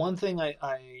 The one thing I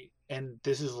and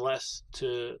this is less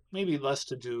to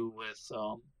do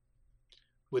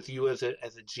with you as a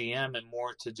GM and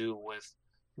more to do with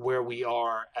where we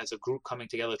are as a group coming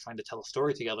together trying to tell a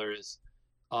story together is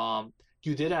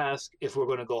you did ask if we're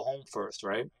going to go home first,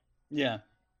 right? Yeah.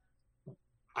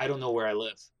 I don't know where I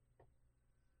live.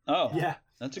 Oh, Yeah.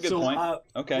 that's a good So, point.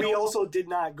 Okay. We also did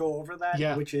not go over that,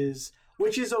 Yeah. which is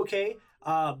okay.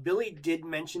 Billy did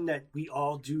mention that we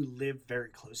all do live very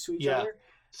close to each Yeah. other,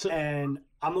 So and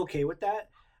I'm okay with that.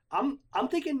 I'm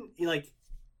thinking like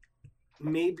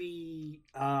maybe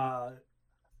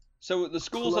So the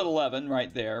school's at 11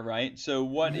 right there, right? So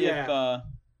what if Yeah.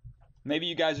 maybe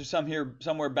you guys are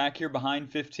somewhere back here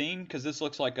behind 15? Because this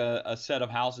looks like a set of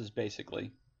houses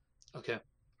basically. Okay.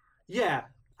 Yeah,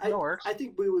 That works. I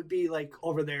think we would be like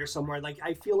over there somewhere. Like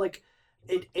I feel like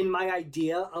it in my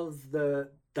idea of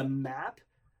the map,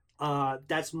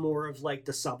 that's more of like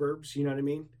the suburbs. You know what I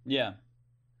mean? Yeah.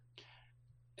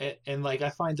 And like I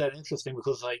find that interesting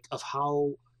because like of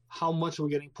how much we're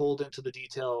getting pulled into the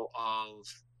detail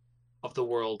of the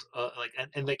world, like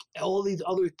and like all these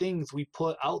other things we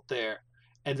put out there,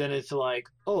 and then it's like,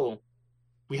 oh,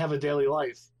 we have a daily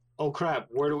life. Oh crap,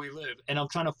 where do we live? And I'm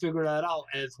trying to figure that out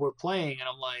as we're playing, and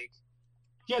I'm like,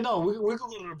 yeah, no, we can go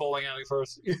to the bowling alley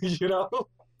first, you know?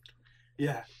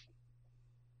 Yeah.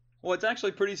 Well, it's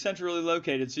actually pretty centrally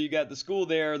located. So you got the school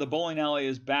there. The bowling alley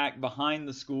is back behind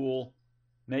the school,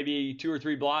 maybe 2 or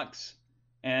 3 blocks,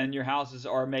 and your houses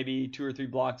are maybe 2 or 3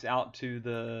 blocks out to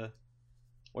the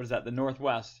what is that? The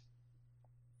northwest.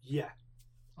 Yeah.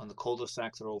 On the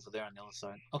cul-de-sacs that are over there on the other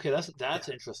side. Okay, that's Yeah.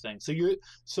 interesting.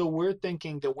 So we're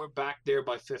thinking that we're back there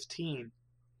by 15,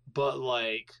 but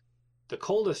like the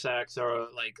cul-de-sacs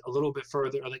are like a little bit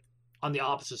further, or like on the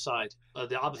opposite side,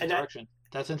 the opposite And direction.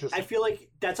 That's I interesting. feel like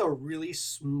that's a really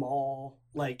small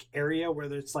like area where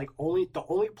there's like only the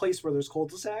only place where there's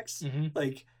cul-de-sacs. Hmm.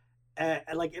 Like,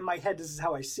 like in my head, this is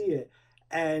how I see it,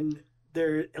 and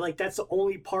there like that's the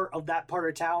only part of that part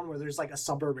of town where there's like a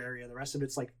suburb area. The rest of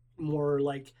it's like more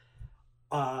like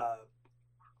uh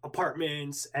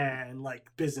apartments and like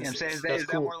You know what I'm businesses. saying? Is That's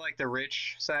that cool. more like the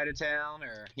rich side of town,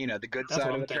 or the good That's side what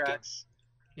of I'm the thinking. tracks?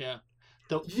 Yeah.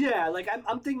 The, Yeah, like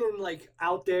I'm thinking like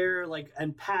out there, like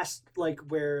and past like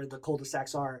where the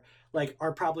cul-de-sacs are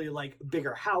probably like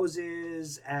bigger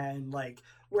houses and like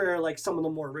where like some of the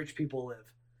more rich people live,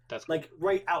 that's cool. like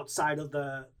right outside of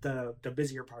the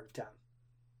busier part of town.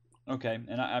 Okay,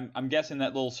 and I'm guessing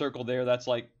that little circle there, that's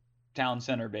like town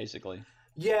center basically.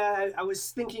 Yeah, I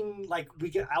was thinking like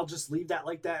I'll just leave that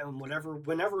like that, and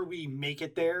whenever we make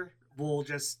it there, we'll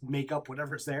just make up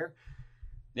whatever's there.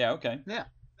 Yeah. Okay. Yeah.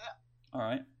 All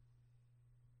right.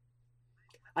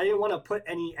 I didn't want to put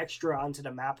any extra onto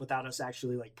the map without us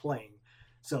actually like playing.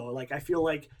 So like I feel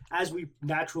like as we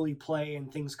naturally play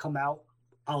and things come out,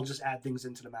 I'll just add things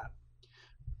into the map.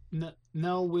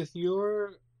 Now with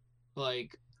your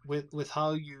like with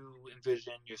how you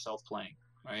envision yourself playing,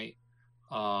 right?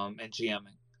 And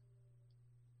GMing,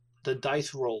 the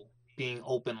dice roll being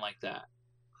open like that,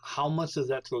 how much does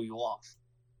that throw you off?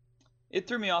 It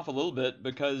threw me off a little bit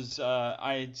because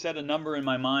I had set a number in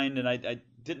my mind, and I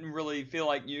didn't really feel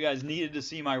like you guys needed to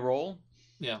see my roll.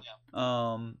 Yeah.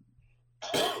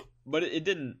 But it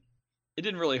didn't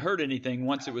really hurt anything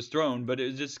once it was thrown. But it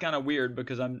was just kind of weird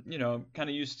because I'm kind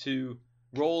of used to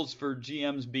rolls for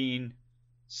GMs being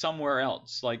somewhere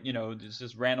else, like it's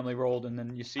just randomly rolled, and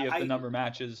then you see if the number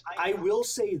matches. I will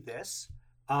say this: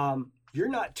 you're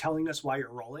not telling us why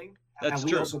you're rolling, That's and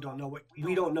we true. also don't know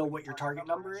what your target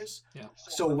number is. Yeah.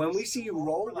 So when we see you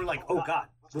roll, we're like, oh god,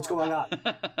 what's going on?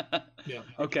 Yeah.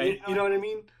 Okay. You know what I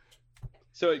mean?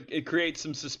 So it creates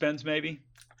some suspense, maybe.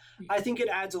 I think it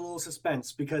adds a little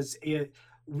suspense because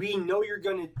we know you're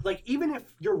gonna like even if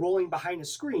you're rolling behind a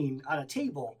screen on a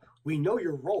table, we know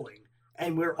you're rolling,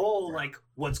 and we're all like,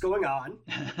 what's going on?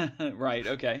 Right.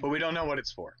 Okay. But we don't know what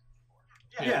it's for.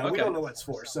 Yeah, we okay. don't know what it's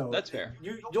for, so That's fair.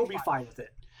 You'll be fine with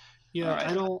it. Yeah, All right.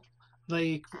 I don't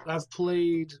like. I've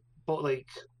played, but like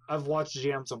I've watched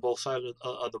GMs on both sides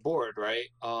of the board, right?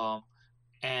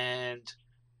 And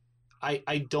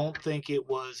I don't think it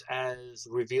was as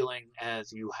revealing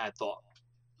as you had thought.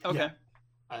 Okay. Yeah.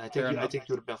 I think Fair I enough. think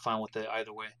you would have been fine with it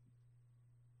either way.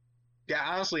 Yeah,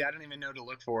 honestly, I didn't even know to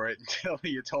look for it until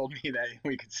you told me that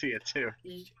we could see it too.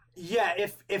 Yeah,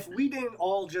 if we didn't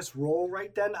all just roll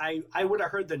right then, I would have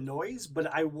heard the noise,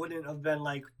 but I wouldn't have been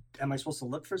like, am I supposed to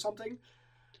look for something?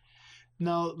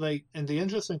 No, like, and the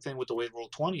interesting thing with the way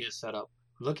Roll20 is set up,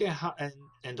 look at how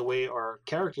and the way our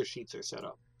character sheets are set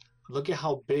up. Look at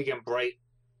how big and bright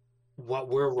what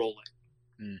we're rolling,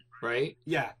 right?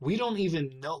 Yeah, We don't even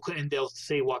know, and they'll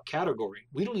say what category.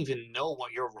 We don't even know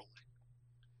what you're rolling.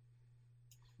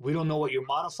 We don't know what your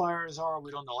modifiers are.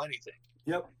 We don't know anything.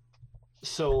 yep.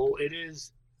 So it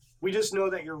is. We just know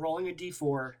that you're rolling a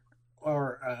d4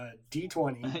 or a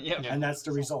d20, Yep. Yeah. and that's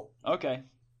the result. Okay.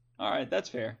 All right. That's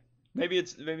fair. Maybe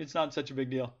it's not such a big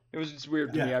deal. It was just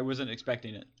weird to me. Yeah. I wasn't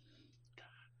expecting it.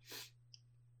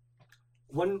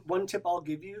 One tip I'll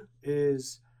give you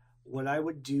is what I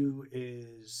would do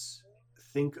is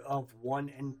think of one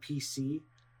NPC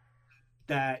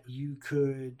that you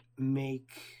could make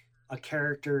a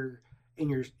character in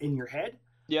your head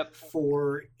Yep.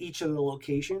 for each of the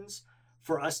locations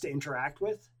for us to interact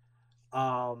with.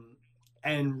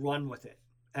 and run with it.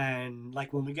 And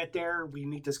like when we get there, we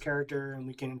meet this character and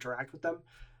we can interact with them.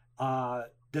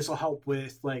 This will help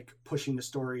with like pushing the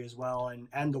story as well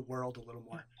and the world a little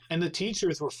more. And the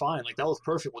teachers were fine. Like that was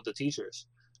perfect with the teachers.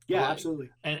 Yeah, Like, absolutely.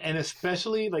 and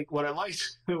especially like what I liked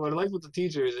with the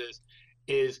teachers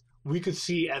is we could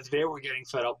see as they were getting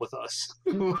fed up with us.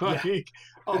 Like,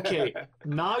 okay,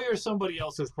 now you're somebody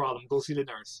else's problem. Go see the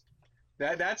nurse.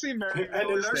 That seemed very And the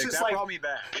realistic. nurse is That like- brought me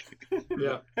back.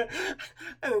 Yeah.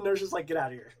 And the nurse is like, get out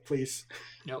of here, please.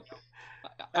 Yep.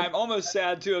 I'm almost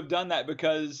sad to have done that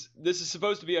because this is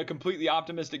supposed to be a completely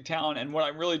optimistic town, and what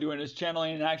I'm really doing is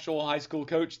channeling an actual high school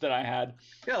coach that I had.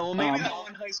 Yeah, well, maybe Um, that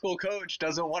one high school coach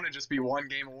doesn't want to just be one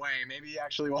game away. Maybe he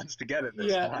actually wants to get it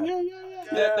this Yeah. time.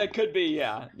 That could be,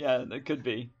 yeah, that could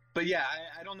be. But yeah,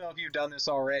 I don't know if you've done this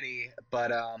already,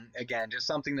 but again, just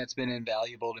something that's been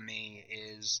invaluable to me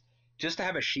is just to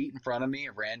have a sheet in front of me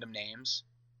of random names.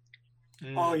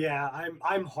 Oh yeah,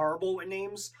 I'm horrible with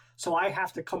names, so I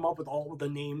have to come up with all of the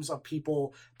names of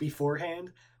people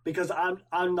beforehand because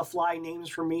on the fly names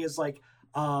for me is like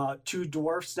two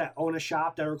dwarfs that own a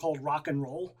shop that are called Rock and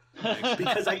Roll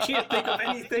because I can't think of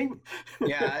anything.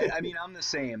 Yeah, I mean, I'm the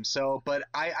same. So, but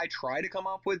I try to come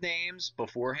up with names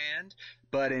beforehand.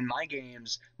 But in my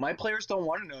games, my players don't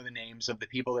want to know the names of the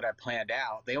people that I planned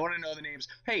out. They want to know the names.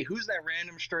 Hey, who's that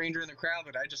random stranger in the crowd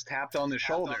that I just tapped on the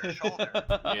shoulder?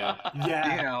 Yeah.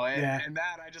 Yeah, You know, yeah. and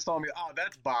that I just want to be, oh,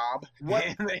 that's Bob. What-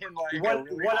 And then, like, what- a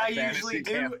really what high I usually fantasy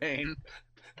do- campaign.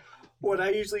 What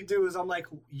I usually do is I'm like,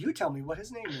 you tell me what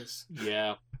his name is.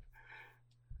 Yeah.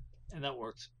 And that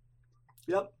works.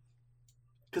 Yep.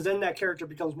 Because then that character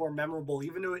becomes more memorable,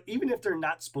 even if they're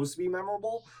not supposed to be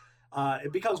memorable.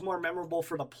 It becomes more memorable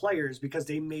for the players because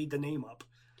they made the name up.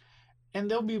 And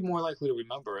they'll be more likely to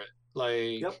remember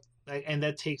it. Yep. And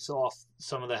that takes off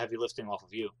some of the heavy lifting off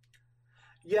of you.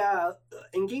 Yeah,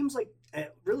 in games like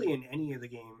really in any of the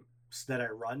games that I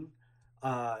run,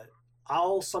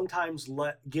 I'll sometimes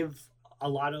give a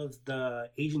lot of the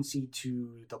agency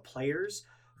to the players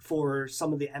for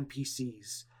some of the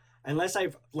NPCs, unless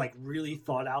I've like really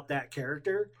thought out that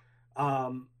character.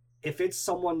 If it's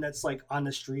someone that's like on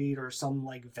the street or some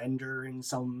like vendor in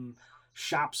some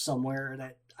shop somewhere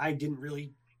that I didn't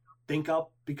really think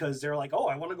up because they're like, oh,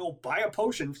 I want to go buy a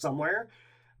potion somewhere.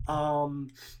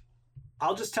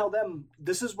 I'll just tell them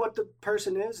this is what the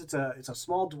person is. It's a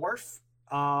small dwarf.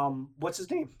 What's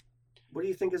his name? What do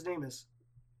you think his name is?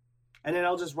 And then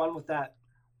I'll just run with that.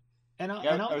 And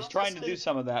Yeah, I was trying to do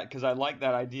some of that because I like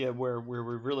that idea where we're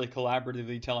really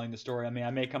collaboratively telling the story. I mean,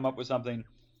 I may come up with something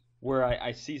where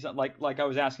I see something like I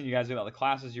was asking you guys about the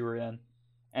classes you were in,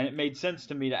 and it made sense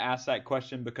to me to ask that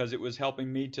question because it was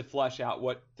helping me to flesh out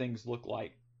what things look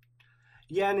like.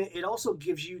 Yeah, and it also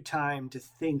gives you time to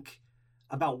think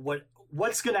about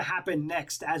what's going to happen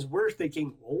next as we're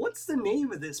thinking, well, what's the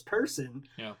name of this person?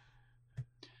 Yeah.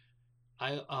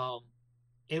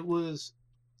 It was,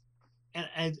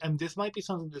 and this might be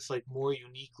something that's like more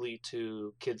uniquely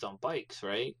to Kids on Bikes,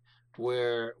 right?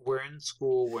 Where we're in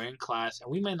school, we're in class,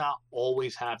 and we may not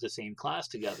always have the same class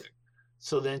together.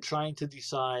 So then trying to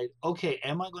decide, okay,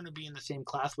 am I going to be in the same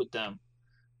class with them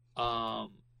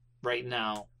right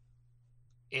now?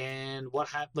 And what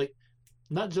like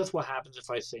not just what happens if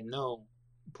I say no,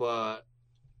 but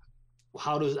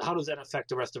how does that affect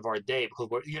the rest of our day? Because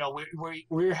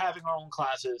we're having our own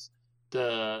classes.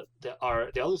 The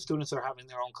other students are having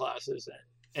their own classes.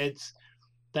 It's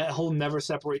that whole never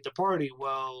separate the party.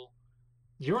 Well,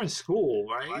 you're in school,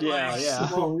 right? Yeah, yeah.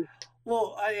 So,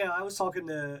 Well, I was talking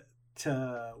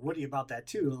to Woody about that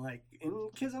too. Like in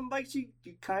Kids on Bikes, you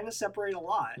kind of separate a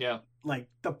lot. yeah. Like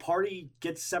the party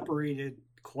gets separated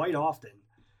quite often.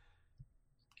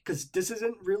 Because this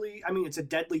isn't really, I mean, it's a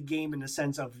deadly game in the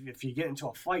sense of if you get into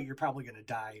a fight, you're probably going to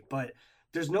die. But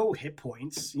there's no hit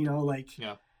points, like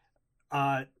Yeah.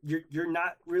 You're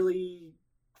not really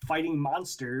fighting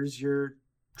monsters. You're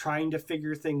trying to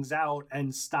figure things out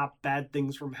and stop bad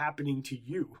things from happening to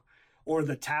you or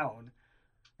the town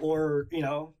or,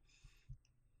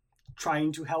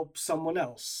 trying to help someone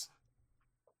else.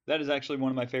 That is actually one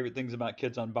of my favorite things about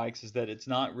Kids on Bikes is that it's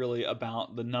not really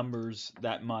about the numbers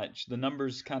that much. The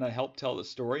numbers kind of help tell the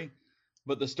story,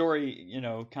 but the story,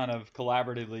 kind of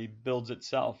collaboratively builds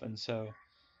itself, and so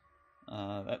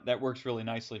that works really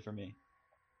nicely for me.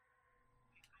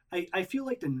 I feel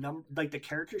like the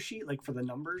character sheet, like for the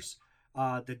numbers,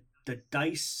 the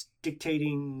dice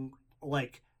dictating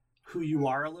like who you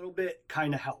are a little bit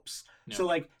kind of helps. Yeah. So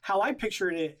like how I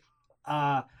pictured it,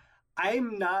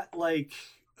 I'm not like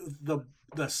the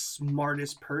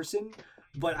smartest person,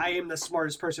 but I am the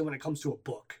smartest person when it comes to a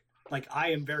book. Like I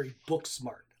am very book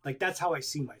smart. Like that's how I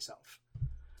see myself.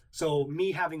 So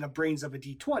me having a brains of a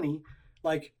D20,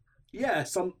 like, yeah,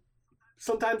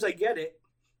 sometimes I get it,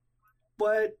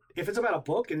 but if it's about a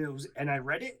book and I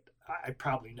read it, I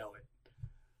probably know it.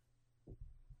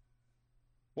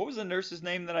 What was the nurse's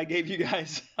name that I gave you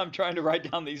guys? I'm trying to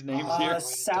write down these names here.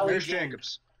 Sally Nurse Jane.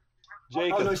 Jacobs.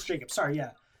 Jacob. Oh, no, it's Jacob. Sorry,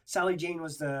 yeah. Sally Jane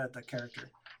was the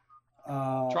character.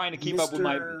 Trying to keep up with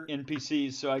my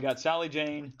NPCs, so I got Sally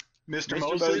Jane, Mr. Mr.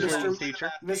 Mosley, the Mosley. math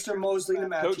teacher. Mr. Mosley, the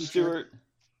math Coach teacher. Stewart,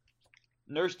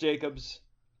 Nurse Jacobs,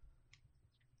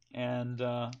 and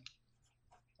a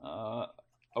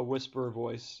whisper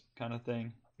voice kind of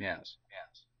thing. Yes.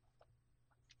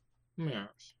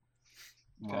 Yes.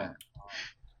 Okay.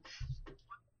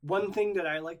 One thing that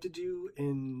I like to do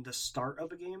in the start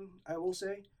of a game, I will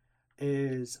say,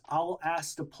 is I'll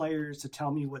ask the players to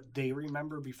tell me what they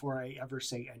remember before I ever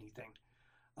say anything.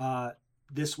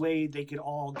 This way they could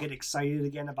all get excited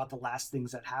again about the last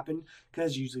things that happened,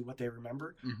 because usually what they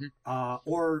remember,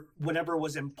 or whatever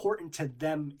was important to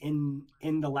them in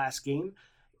the last game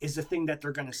is the thing that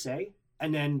they're going to say.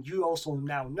 And then you also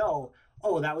now know,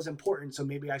 oh, that was important, so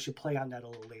maybe I should play on that a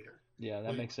little later. Yeah,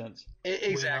 that makes sense.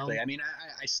 Exactly. I mean,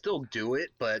 I still do it,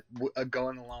 but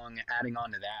going along, adding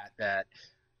on to that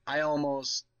I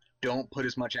almost don't put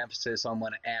as much emphasis on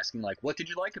when asking, like, what did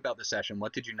you like about the session?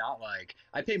 What did you not like?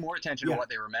 I pay more attention to what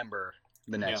they remember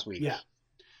the next week. Yeah.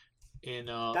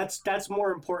 That's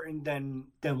more important than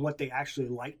what they actually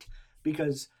liked,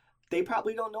 because they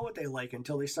probably don't know what they like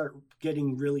until they start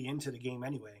getting really into the game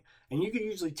anyway. And you can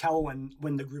usually tell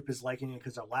when the group is liking it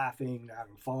because they're laughing, they're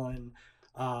having fun,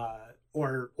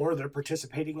 or they're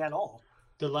participating at all.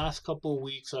 The last couple of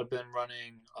weeks I've been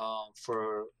running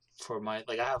for my,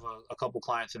 like, I have a couple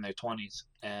clients in their 20s,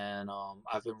 and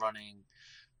I've been running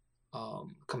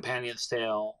Companion's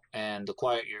Tale and The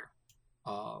Quiet Year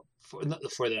for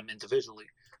them individually,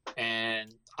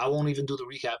 and I won't even do the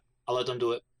recap. I'll let them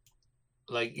do it,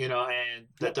 like, and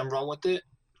let them run with it.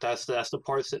 That's the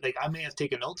parts that, like, I may have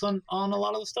taken notes on a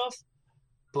lot of the stuff,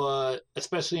 but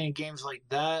especially in games like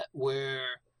that, where,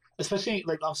 especially,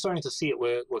 like, I'm starting to see it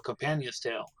with Companion's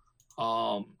Tale.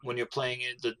 When you're playing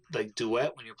it, like,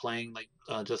 duet, when you're playing, like,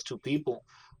 just two people,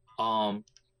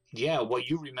 what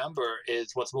you remember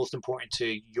is what's most important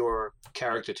to your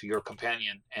character, to your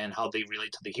companion, and how they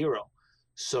relate to the hero.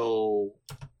 So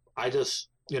I just,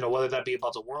 whether that be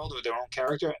about the world or their own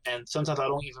character, and sometimes I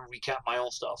don't even recap my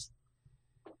own stuff.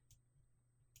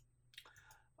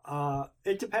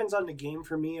 It depends on the game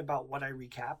for me about what I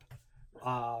recap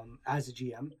as a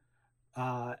GM.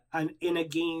 And in a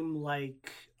game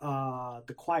like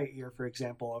The Quiet Year, for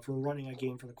example, if we're running a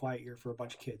game for The Quiet Year for a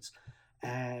bunch of kids,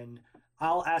 and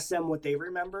I'll ask them what they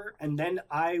remember, and then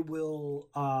I will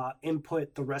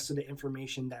input the rest of the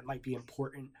information that might be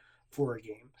important for a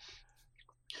game.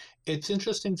 It's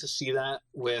interesting to see that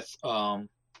with what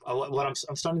I'm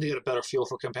starting to get a better feel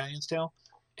for Companion's Tale,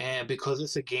 and because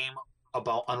it's a game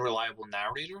about unreliable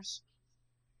narrators,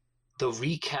 the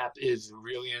recap is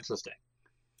really interesting.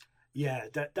 Yeah,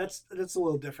 that's a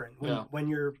little different. When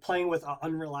you're playing with an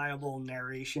unreliable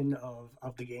narration of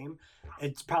the game,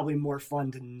 it's probably more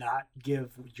fun to not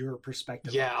give your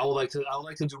perspective. Yeah, I would like to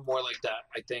do more like that,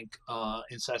 I think,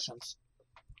 in sessions.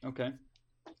 Okay.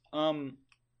 How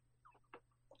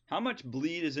much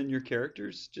bleed is in your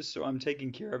characters, just so I'm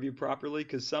taking care of you properly?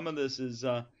 Because some of this is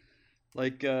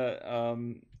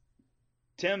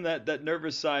Tim, that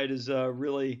nervous side is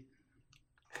really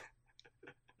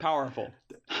powerful.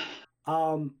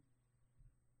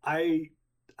 I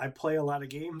play a lot of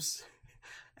games,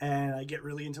 and I get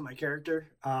really into my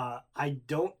character. I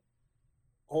don't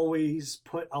always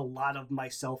put a lot of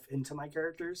myself into my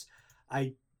characters.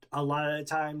 A lot of the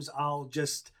times I'll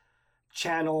just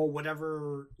channel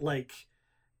whatever, like,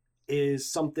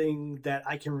 is something that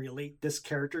I can relate this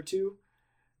character to.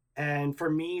 And for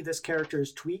me, this character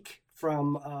is Tweak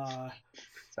from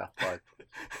South Park.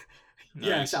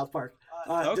 Yeah, Nice. South Park.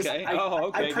 Okay.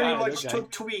 I pretty much Okay.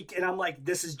 took Tweak, and I'm like,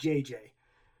 this is JJ.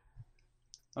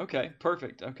 Okay,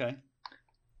 perfect. Okay.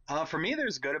 For me,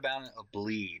 there's a good amount of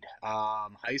bleed.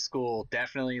 High school,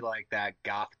 definitely like that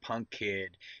goth punk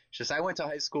kid. It's just I went to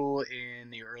high school in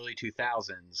the early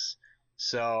 2000s.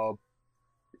 So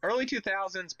early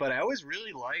 2000s, but I always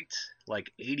really liked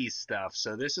like 80s stuff.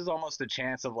 So this is almost a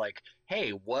chance of like,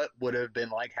 hey, what would have been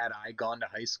like had I gone to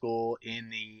high school in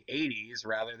the 80s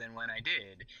rather than when I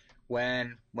did?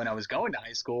 When I was going to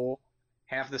high school,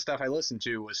 half the stuff I listened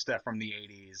to was stuff from the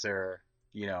 80s or,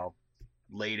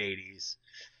 late 80s.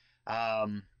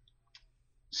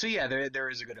 So yeah, there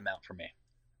is a good amount for me.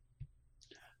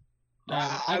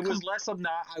 I would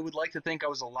like to think I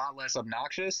was a lot less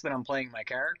obnoxious than I'm playing my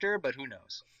character, but who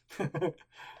knows?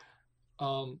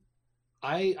 Um,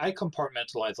 I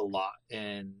compartmentalize a lot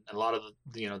in a lot of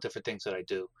the different things that I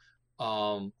do.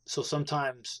 So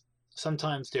sometimes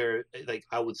there like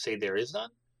I would say there is none,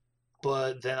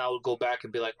 but then I would go back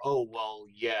and be like, oh well,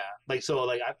 yeah. Like so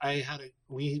like I had a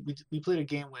we played a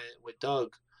game with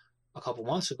Doug a couple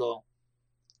months ago,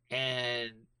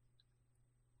 and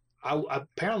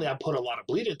apparently I put a lot of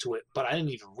bleed into it, but I didn't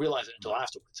even realize it until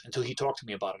afterwards, until he talked to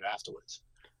me about it afterwards.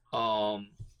 Um,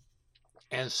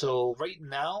 and so right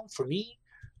now for me,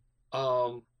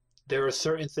 um, there are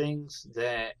certain things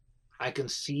that I can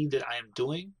see that I am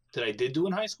doing that I did do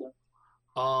in high school,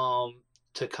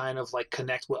 to kind of like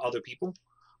connect with other people.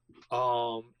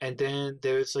 And then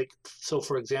there's like, so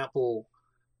for example,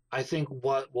 I think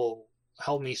what will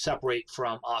help me separate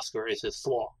from Oscar is his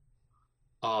flaw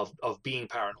of being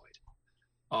paranoid.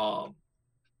 Um,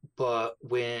 but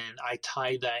when I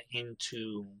tie that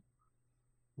into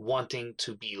wanting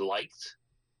to be liked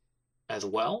as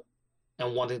well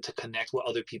and wanting to connect with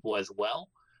other people as well,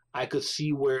 I could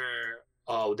see where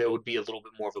there would be a little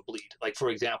bit more of a bleed. Like for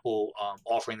example,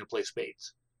 offering to play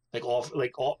spades, like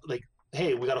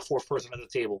hey, we got a fourth person at the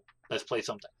table, let's play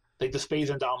something. Like the spades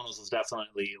and dominoes was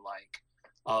definitely like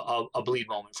a bleed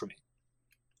moment for me.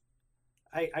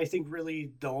 I think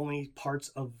really the only parts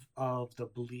of the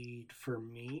bleed for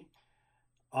me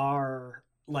are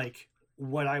like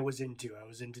what I was into. I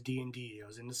was into D&D. I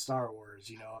was into Star Wars.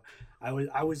 You know,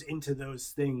 I was into those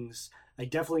things. I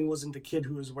definitely wasn't the kid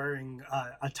who was wearing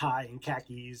a tie and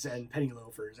khakis and penny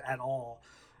loafers at all.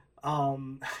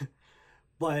 Um,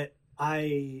 but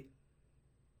I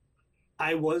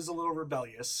was a little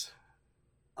rebellious.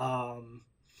 Um,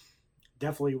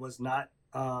 definitely was not.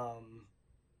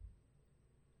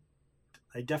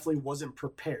 I definitely wasn't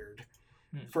prepared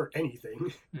for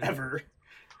anything ever.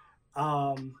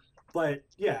 But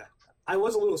yeah, I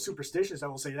was a little superstitious. I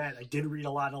will say that I did read a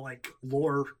lot of like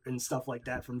lore and stuff like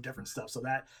that from different stuff. So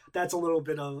that's a little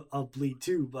bit of bleed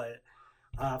too. But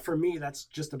for me, that's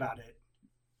just about it.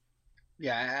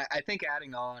 Yeah, I think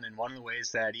adding on, and one of the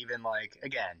ways that even like,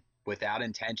 again, without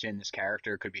intention, this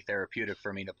character could be therapeutic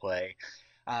for me to play.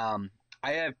 I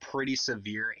have pretty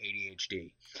severe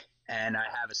ADHD, and I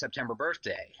have a September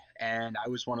birthday. And I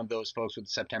was one of those folks with a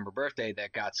September birthday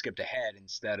that got skipped ahead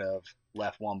instead of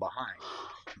left one behind.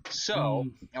 So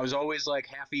I was always like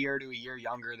half a year to a year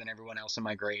younger than everyone else in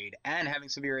my grade, and having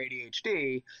severe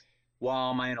ADHD,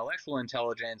 while my intellectual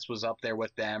intelligence was up there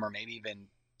with them, or maybe even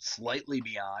slightly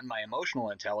beyond, my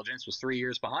emotional intelligence was 3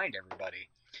 years behind everybody.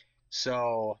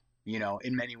 So,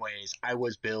 in many ways, I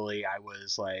was Billy. I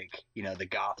was like, the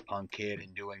goth punk kid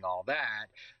and doing all that.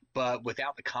 But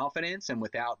without the confidence and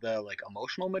without the like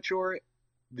emotional maturity.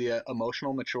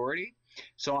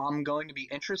 So I'm going to be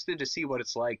interested to see what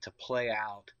it's like to play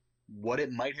out what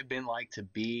it might have been like to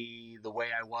be the way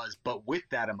I was, but with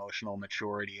that emotional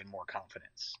maturity and more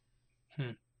confidence.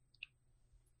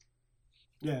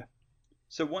 Yeah.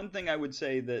 So one thing I would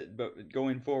say that, but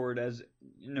going forward, as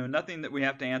nothing that we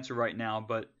have to answer right now,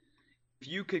 but if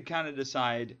you could kind of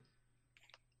decide,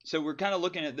 so we're kind of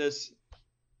looking at this.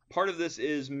 Part of this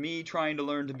is me trying to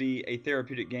learn to be a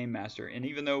therapeutic game master, and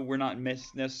even though we're not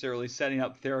necessarily setting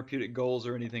up therapeutic goals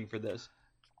or anything for this,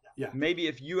 yeah, maybe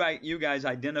if you guys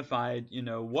identified,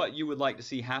 what you would like to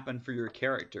see happen for your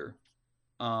character,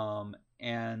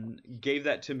 and gave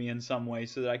that to me in some way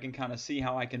so that I can kind of see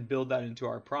how I can build that into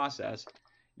our process.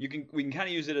 We can kind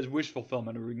of use it as wish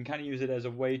fulfillment, or we can kind of use it as a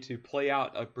way to play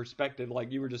out a perspective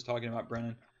like you were just talking about,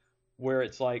 Brennan, where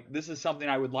it's like, this is something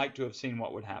I would like to have seen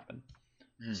what would happen.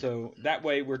 So that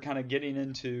way we're kind of getting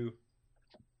into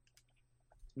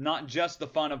not just the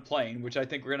fun of playing, which I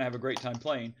think we're going to have a great time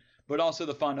playing, but also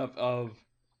the fun of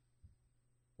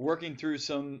working through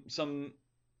some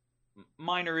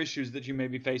minor issues that you may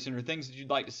be facing or things that you'd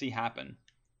like to see happen.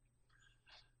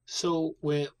 So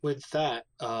with that,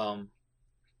 and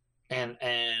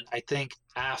I think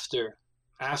after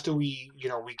we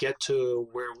we get to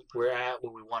where we're at,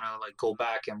 where we want to like go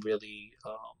back and really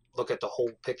look at the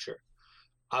whole picture,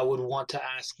 I would want to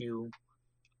ask you,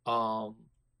 how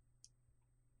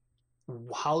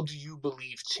do you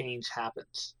believe change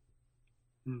happens?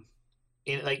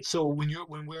 And like, so when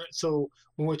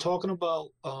we're talking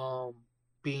about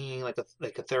being like a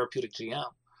therapeutic GM,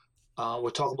 we're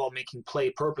talking about making play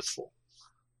purposeful,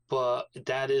 but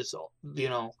that is,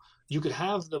 you could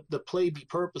have the play be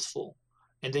purposeful,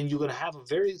 and then you're going to have a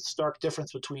very stark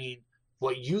difference between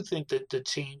what you think that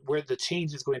where the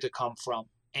change is going to come from,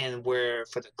 and where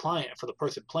for the client, for the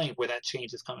person playing, where that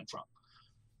change is coming from.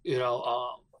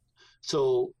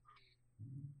 So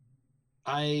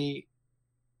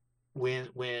when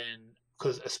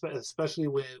because especially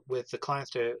with the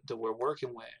clients that we're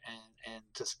working with, and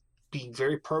just being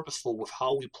very purposeful with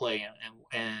how we play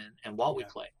and what we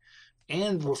play,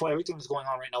 and with everything that's going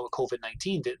on right now with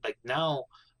COVID-19, that like now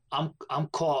I'm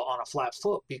caught on a flat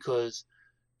foot because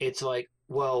it's like,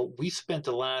 well, we spent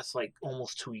the last like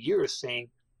almost 2 years saying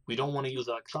we don't want to use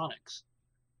electronics,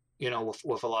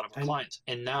 with a lot of our clients,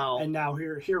 and now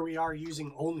here we are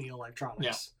using only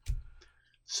electronics. Yeah.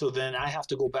 So then I have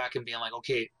to go back and be like,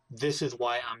 okay, this is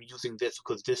why I'm using this,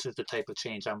 because this is the type of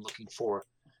change I'm looking for,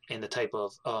 and the type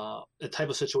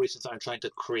of situations I'm trying to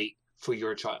create for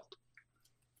your child.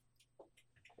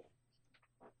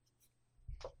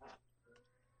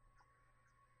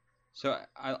 So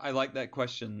I like that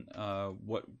question.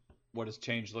 What does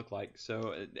change look like?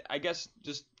 So I guess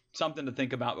just something to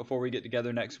think about before we get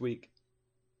together next week.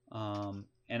 And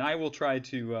I will try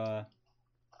to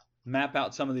map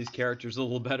out some of these characters a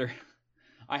little better.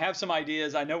 I have some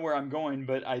ideas. I know where I'm going,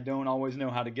 but I don't always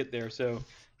know how to get there. So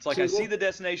it's like I see the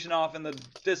destination off in the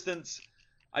distance.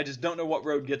 I just don't know what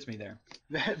road gets me there.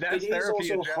 That's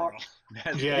therapy in general.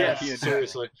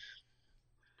 Seriously.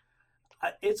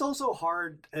 It's also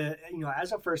hard,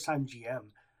 as a first-time GM,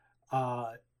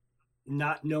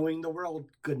 not knowing the world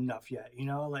good enough yet.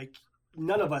 Like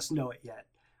none of us know it yet.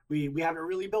 We haven't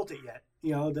really built it yet.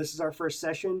 This is our first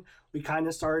session. We kind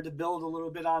of started to build a little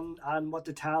bit on what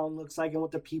the town looks like and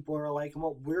what the people are like and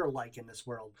what we're like in this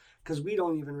world, because we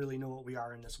don't even really know what we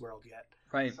are in this world yet.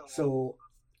 Right. So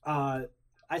I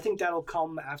think that'll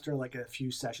come after like a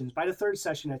few sessions. By the third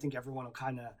session, I think everyone will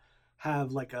kind of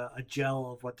have like a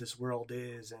gel of what this world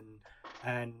is,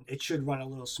 and it should run a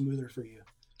little smoother for you.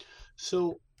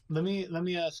 So let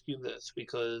me ask you this,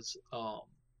 because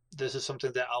this is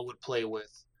something that I would play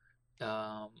with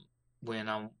when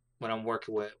I'm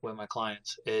working with my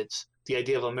clients. It's the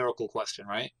idea of a miracle question,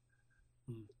 right?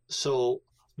 So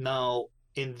now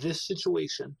in this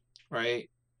situation, right,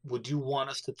 would you want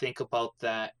us to think about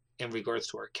that in regards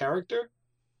to our character,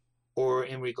 or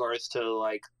in regards to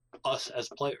like us as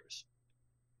players?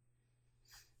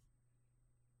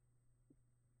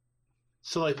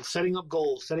 So like setting up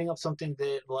goals, setting up something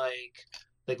that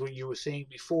like what you were saying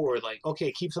before, like,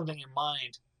 okay, keep something in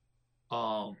mind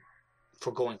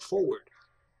for going forward.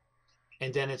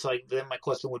 And then it's like, then my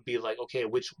question would be like, okay,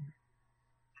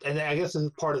 and I guess this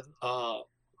is part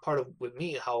of with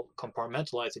me, how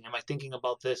compartmentalizing. Am I thinking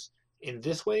about this in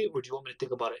this way, or do you want me to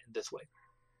think about it in this way?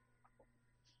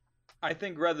 I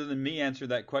think rather than me answer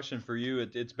that question for you,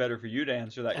 it's better for you to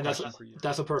answer that question for you.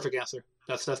 That's a perfect answer.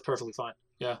 That's perfectly fine.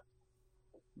 Yeah.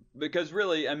 Because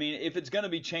really, I mean, if it's going to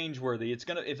be change worthy, if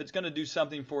it's going to do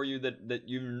something for you that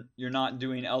you're not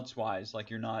doing elsewise,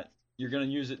 like you're going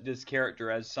to use this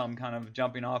character as some kind of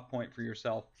jumping off point for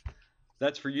yourself.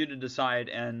 That's for you to decide,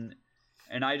 and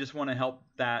I just want to help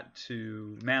that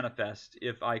to manifest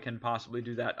if I can possibly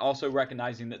do that. Also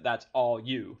recognizing that that's all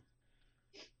you.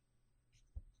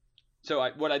 So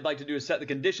what I'd like to do is set the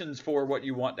conditions for what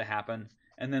you want to happen,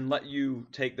 and then let you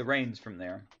take the reins from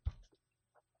there.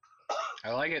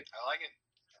 I like it.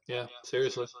 Yeah,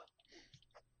 seriously.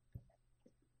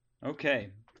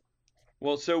 Okay.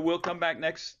 Well, so we'll come back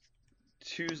next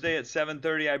Tuesday at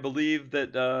 7:30. I believe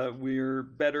that we're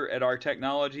better at our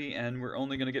technology, and we're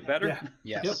only going to get better.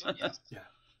 Yeah. Yes. Yeah.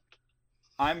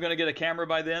 I'm going to get a camera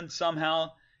by then somehow.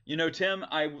 Tim,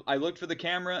 I looked for the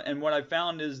camera, and what I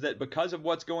found is that because of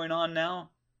what's going on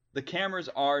now, the cameras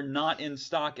are not in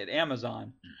stock at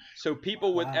Amazon. So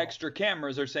people with extra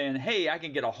cameras are saying, hey, I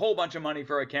can get a whole bunch of money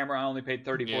for a camera I only paid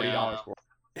 $30, $40 for.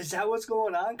 Is that what's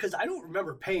going on? Because I don't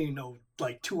remember paying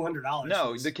like $200.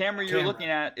 No, the camera you're looking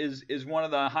at is one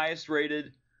of the highest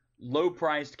rated,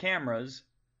 low-priced cameras.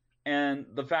 And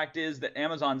the fact is that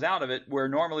Amazon's out of it, where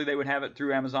normally they would have it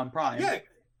through Amazon Prime. Yeah.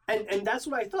 And that's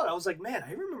what I thought. I was like, man,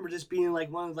 I remember this being like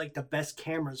one of like the best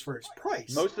cameras for its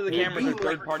price. Most of the cameras are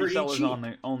third-party sellers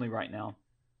only right now.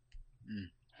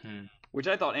 Mm-hmm. Which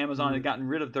I thought Amazon had gotten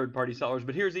rid of third-party sellers.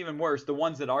 But here's even worse. The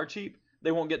ones that are cheap,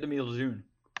 they won't get to me till June.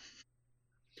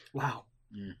 Wow.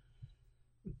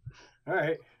 All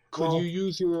right. Could you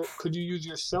use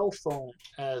your cell phone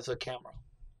as a camera?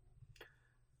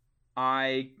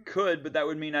 I could, but that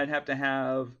would mean I'd have to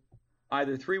have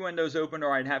either 3 windows open,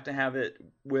 or I'd have to have it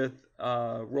with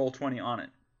Roll20 on it.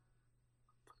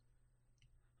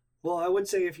 Well, I would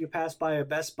say if you pass by a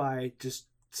Best Buy, just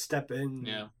step in.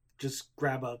 Yeah. Just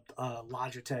grab a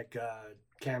Logitech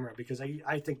camera, because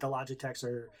I think the Logitechs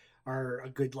are a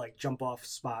good like jump off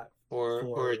spot. For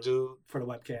the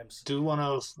webcams. Do one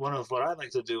of what I like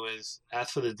to do is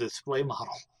ask for the display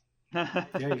model. Yeah,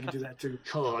 you can do that too.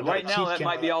 Right now, that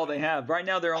might be all they have. Right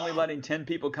now, they're only letting 10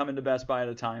 people come into Best Buy at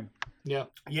a time. Yeah.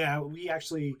 Yeah, we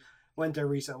actually went there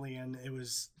recently, and it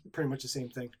was pretty much the same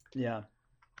thing. Yeah.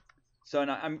 So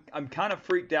and I'm kind of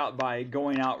freaked out by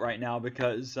going out right now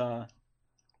because I'm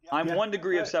Yeah. 1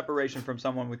 degree of separation from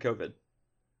someone with COVID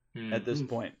at this Mm.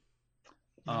 point.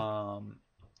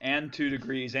 And 2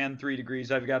 degrees and 3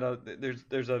 degrees. I've got there's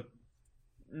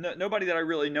nobody that I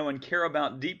really know and care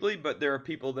about deeply, but there are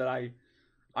people that I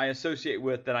associate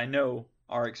with that I know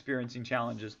are experiencing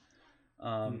challenges.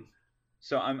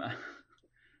 So I'm.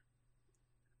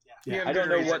 Yeah, I don't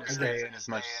know what to stay in as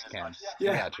much as you can.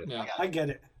 Yeah. I gotcha. Yeah. I get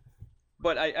it.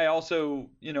 But I also,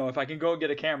 if I can go get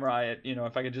a camera,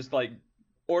 if I could just like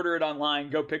order it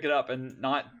online, go pick it up, and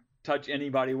not touch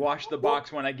anybody, wash the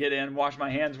box when I get in, wash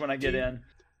my hands when I get in.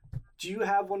 Do you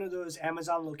have one of those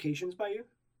Amazon locations by you?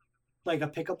 Like a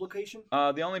pickup location?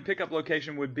 The only pickup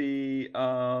location would be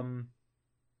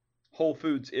Whole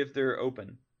Foods if they're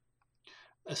open.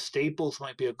 A Staples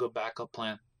might be a good backup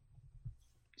plan.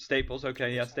 Staples,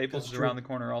 okay, yeah, Staples That's is true. around the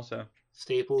corner also.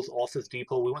 Staples, Office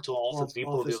Depot. We went to Office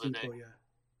Depot Office the other day. Depot, yeah.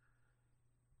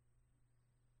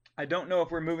 I don't know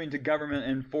if we're moving to government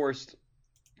enforced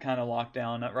kind of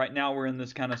lockdown. Right now we're in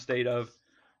this kind of state of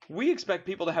we expect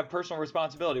people to have personal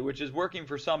responsibility, which is working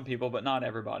for some people, but not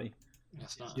everybody.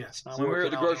 It's not, Yeah. it's not When we were at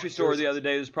working the out grocery here. store the other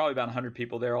day, there's probably about 100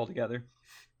 people there altogether.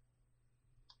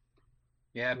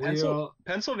 Yeah, We,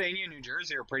 Pennsylvania and New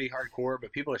Jersey are pretty hardcore,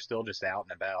 but people are still just out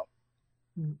and about.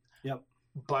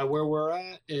 by where we're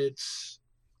at,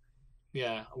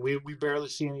 we barely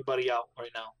see anybody out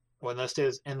right now. Or unless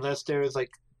there's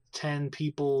like 10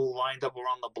 people lined up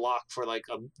around the block for like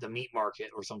the meat market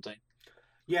or something.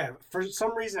 Yeah, for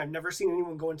some reason I've never seen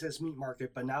anyone go into this meat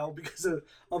market, but now because of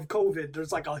COVID,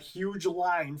 there's like a huge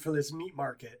line for this meat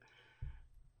market.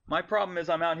 My problem is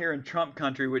I'm out here in Trump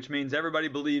country, which means everybody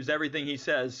believes everything he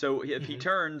says. So if he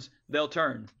turns, they'll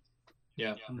turn.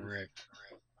 Yeah. Right.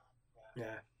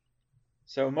 Yeah.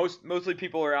 So mostly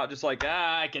people are out just like,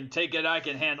 I can take it, I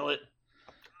can handle it.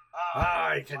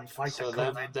 I can fight So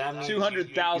the that COVID. means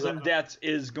 200,000 you- deaths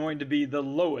is going to be the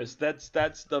lowest. That's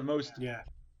the most. Yeah.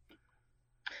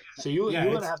 So you're Yeah,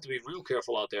 gonna it's- have to be real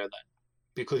careful out there then,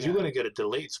 because Yeah. you're gonna get a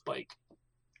delayed spike.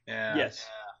 Yeah. Yes.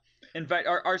 In fact,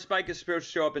 our spike is supposed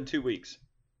to show up in 2 weeks.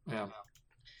 Yeah.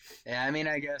 Yeah, I mean,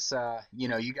 I guess,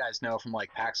 you guys know from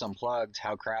like PAX Unplugged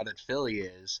how crowded Philly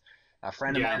is. A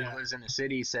friend of mine Yeah. who lives in the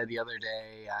city said the other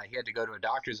day he had to go to a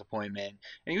doctor's appointment,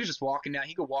 and he was just walking down.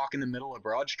 He could walk in the middle of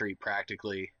Broad Street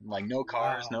practically, like no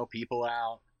cars, Wow. no people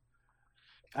out.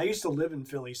 I used to live in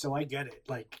Philly, so I get it.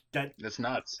 Like that, That's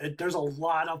nuts. there's a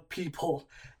lot of people,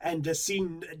 and to see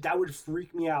that would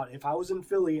freak me out. If I was in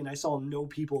Philly and I saw no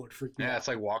people, it would freak me Yeah, out. it's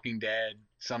like Walking Dead,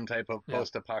 some type of Yeah.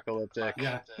 post-apocalyptic.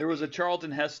 Yeah. There was a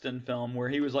Charlton Heston film where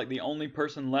he was like the only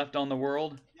person left on the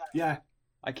world. Yeah.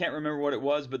 I can't remember what it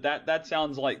was, but that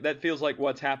sounds like that feels like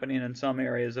what's happening in some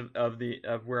areas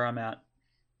of where I'm at.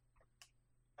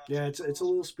 Yeah. It's a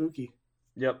little spooky.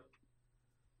 Yep.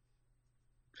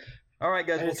 All right,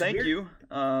 guys. And Well, it's thank weird. you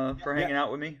for hanging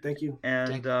out with me, Thank you. and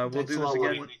Thank- we'll thanks do a this lot,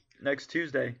 again Woody. next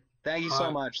Tuesday. Thank you All so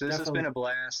right. much. This has Definitely. been a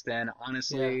blast, and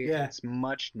honestly, Yeah. it's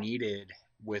much needed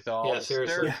with all Yeah, the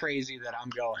seriously. stir Yeah. crazy that I'm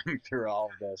going through all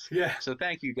of this. Yeah. So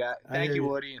thank you, guys. I Thank hear you, you.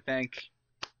 Woody, and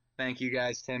thank you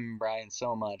guys, Tim and Brian,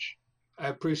 so much. I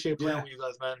appreciate playing Yeah. with you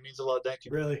guys, man. It means a lot. Thank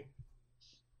you. Really.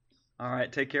 All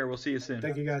right. Take care. We'll see you soon.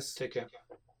 Thank you, guys. Take care.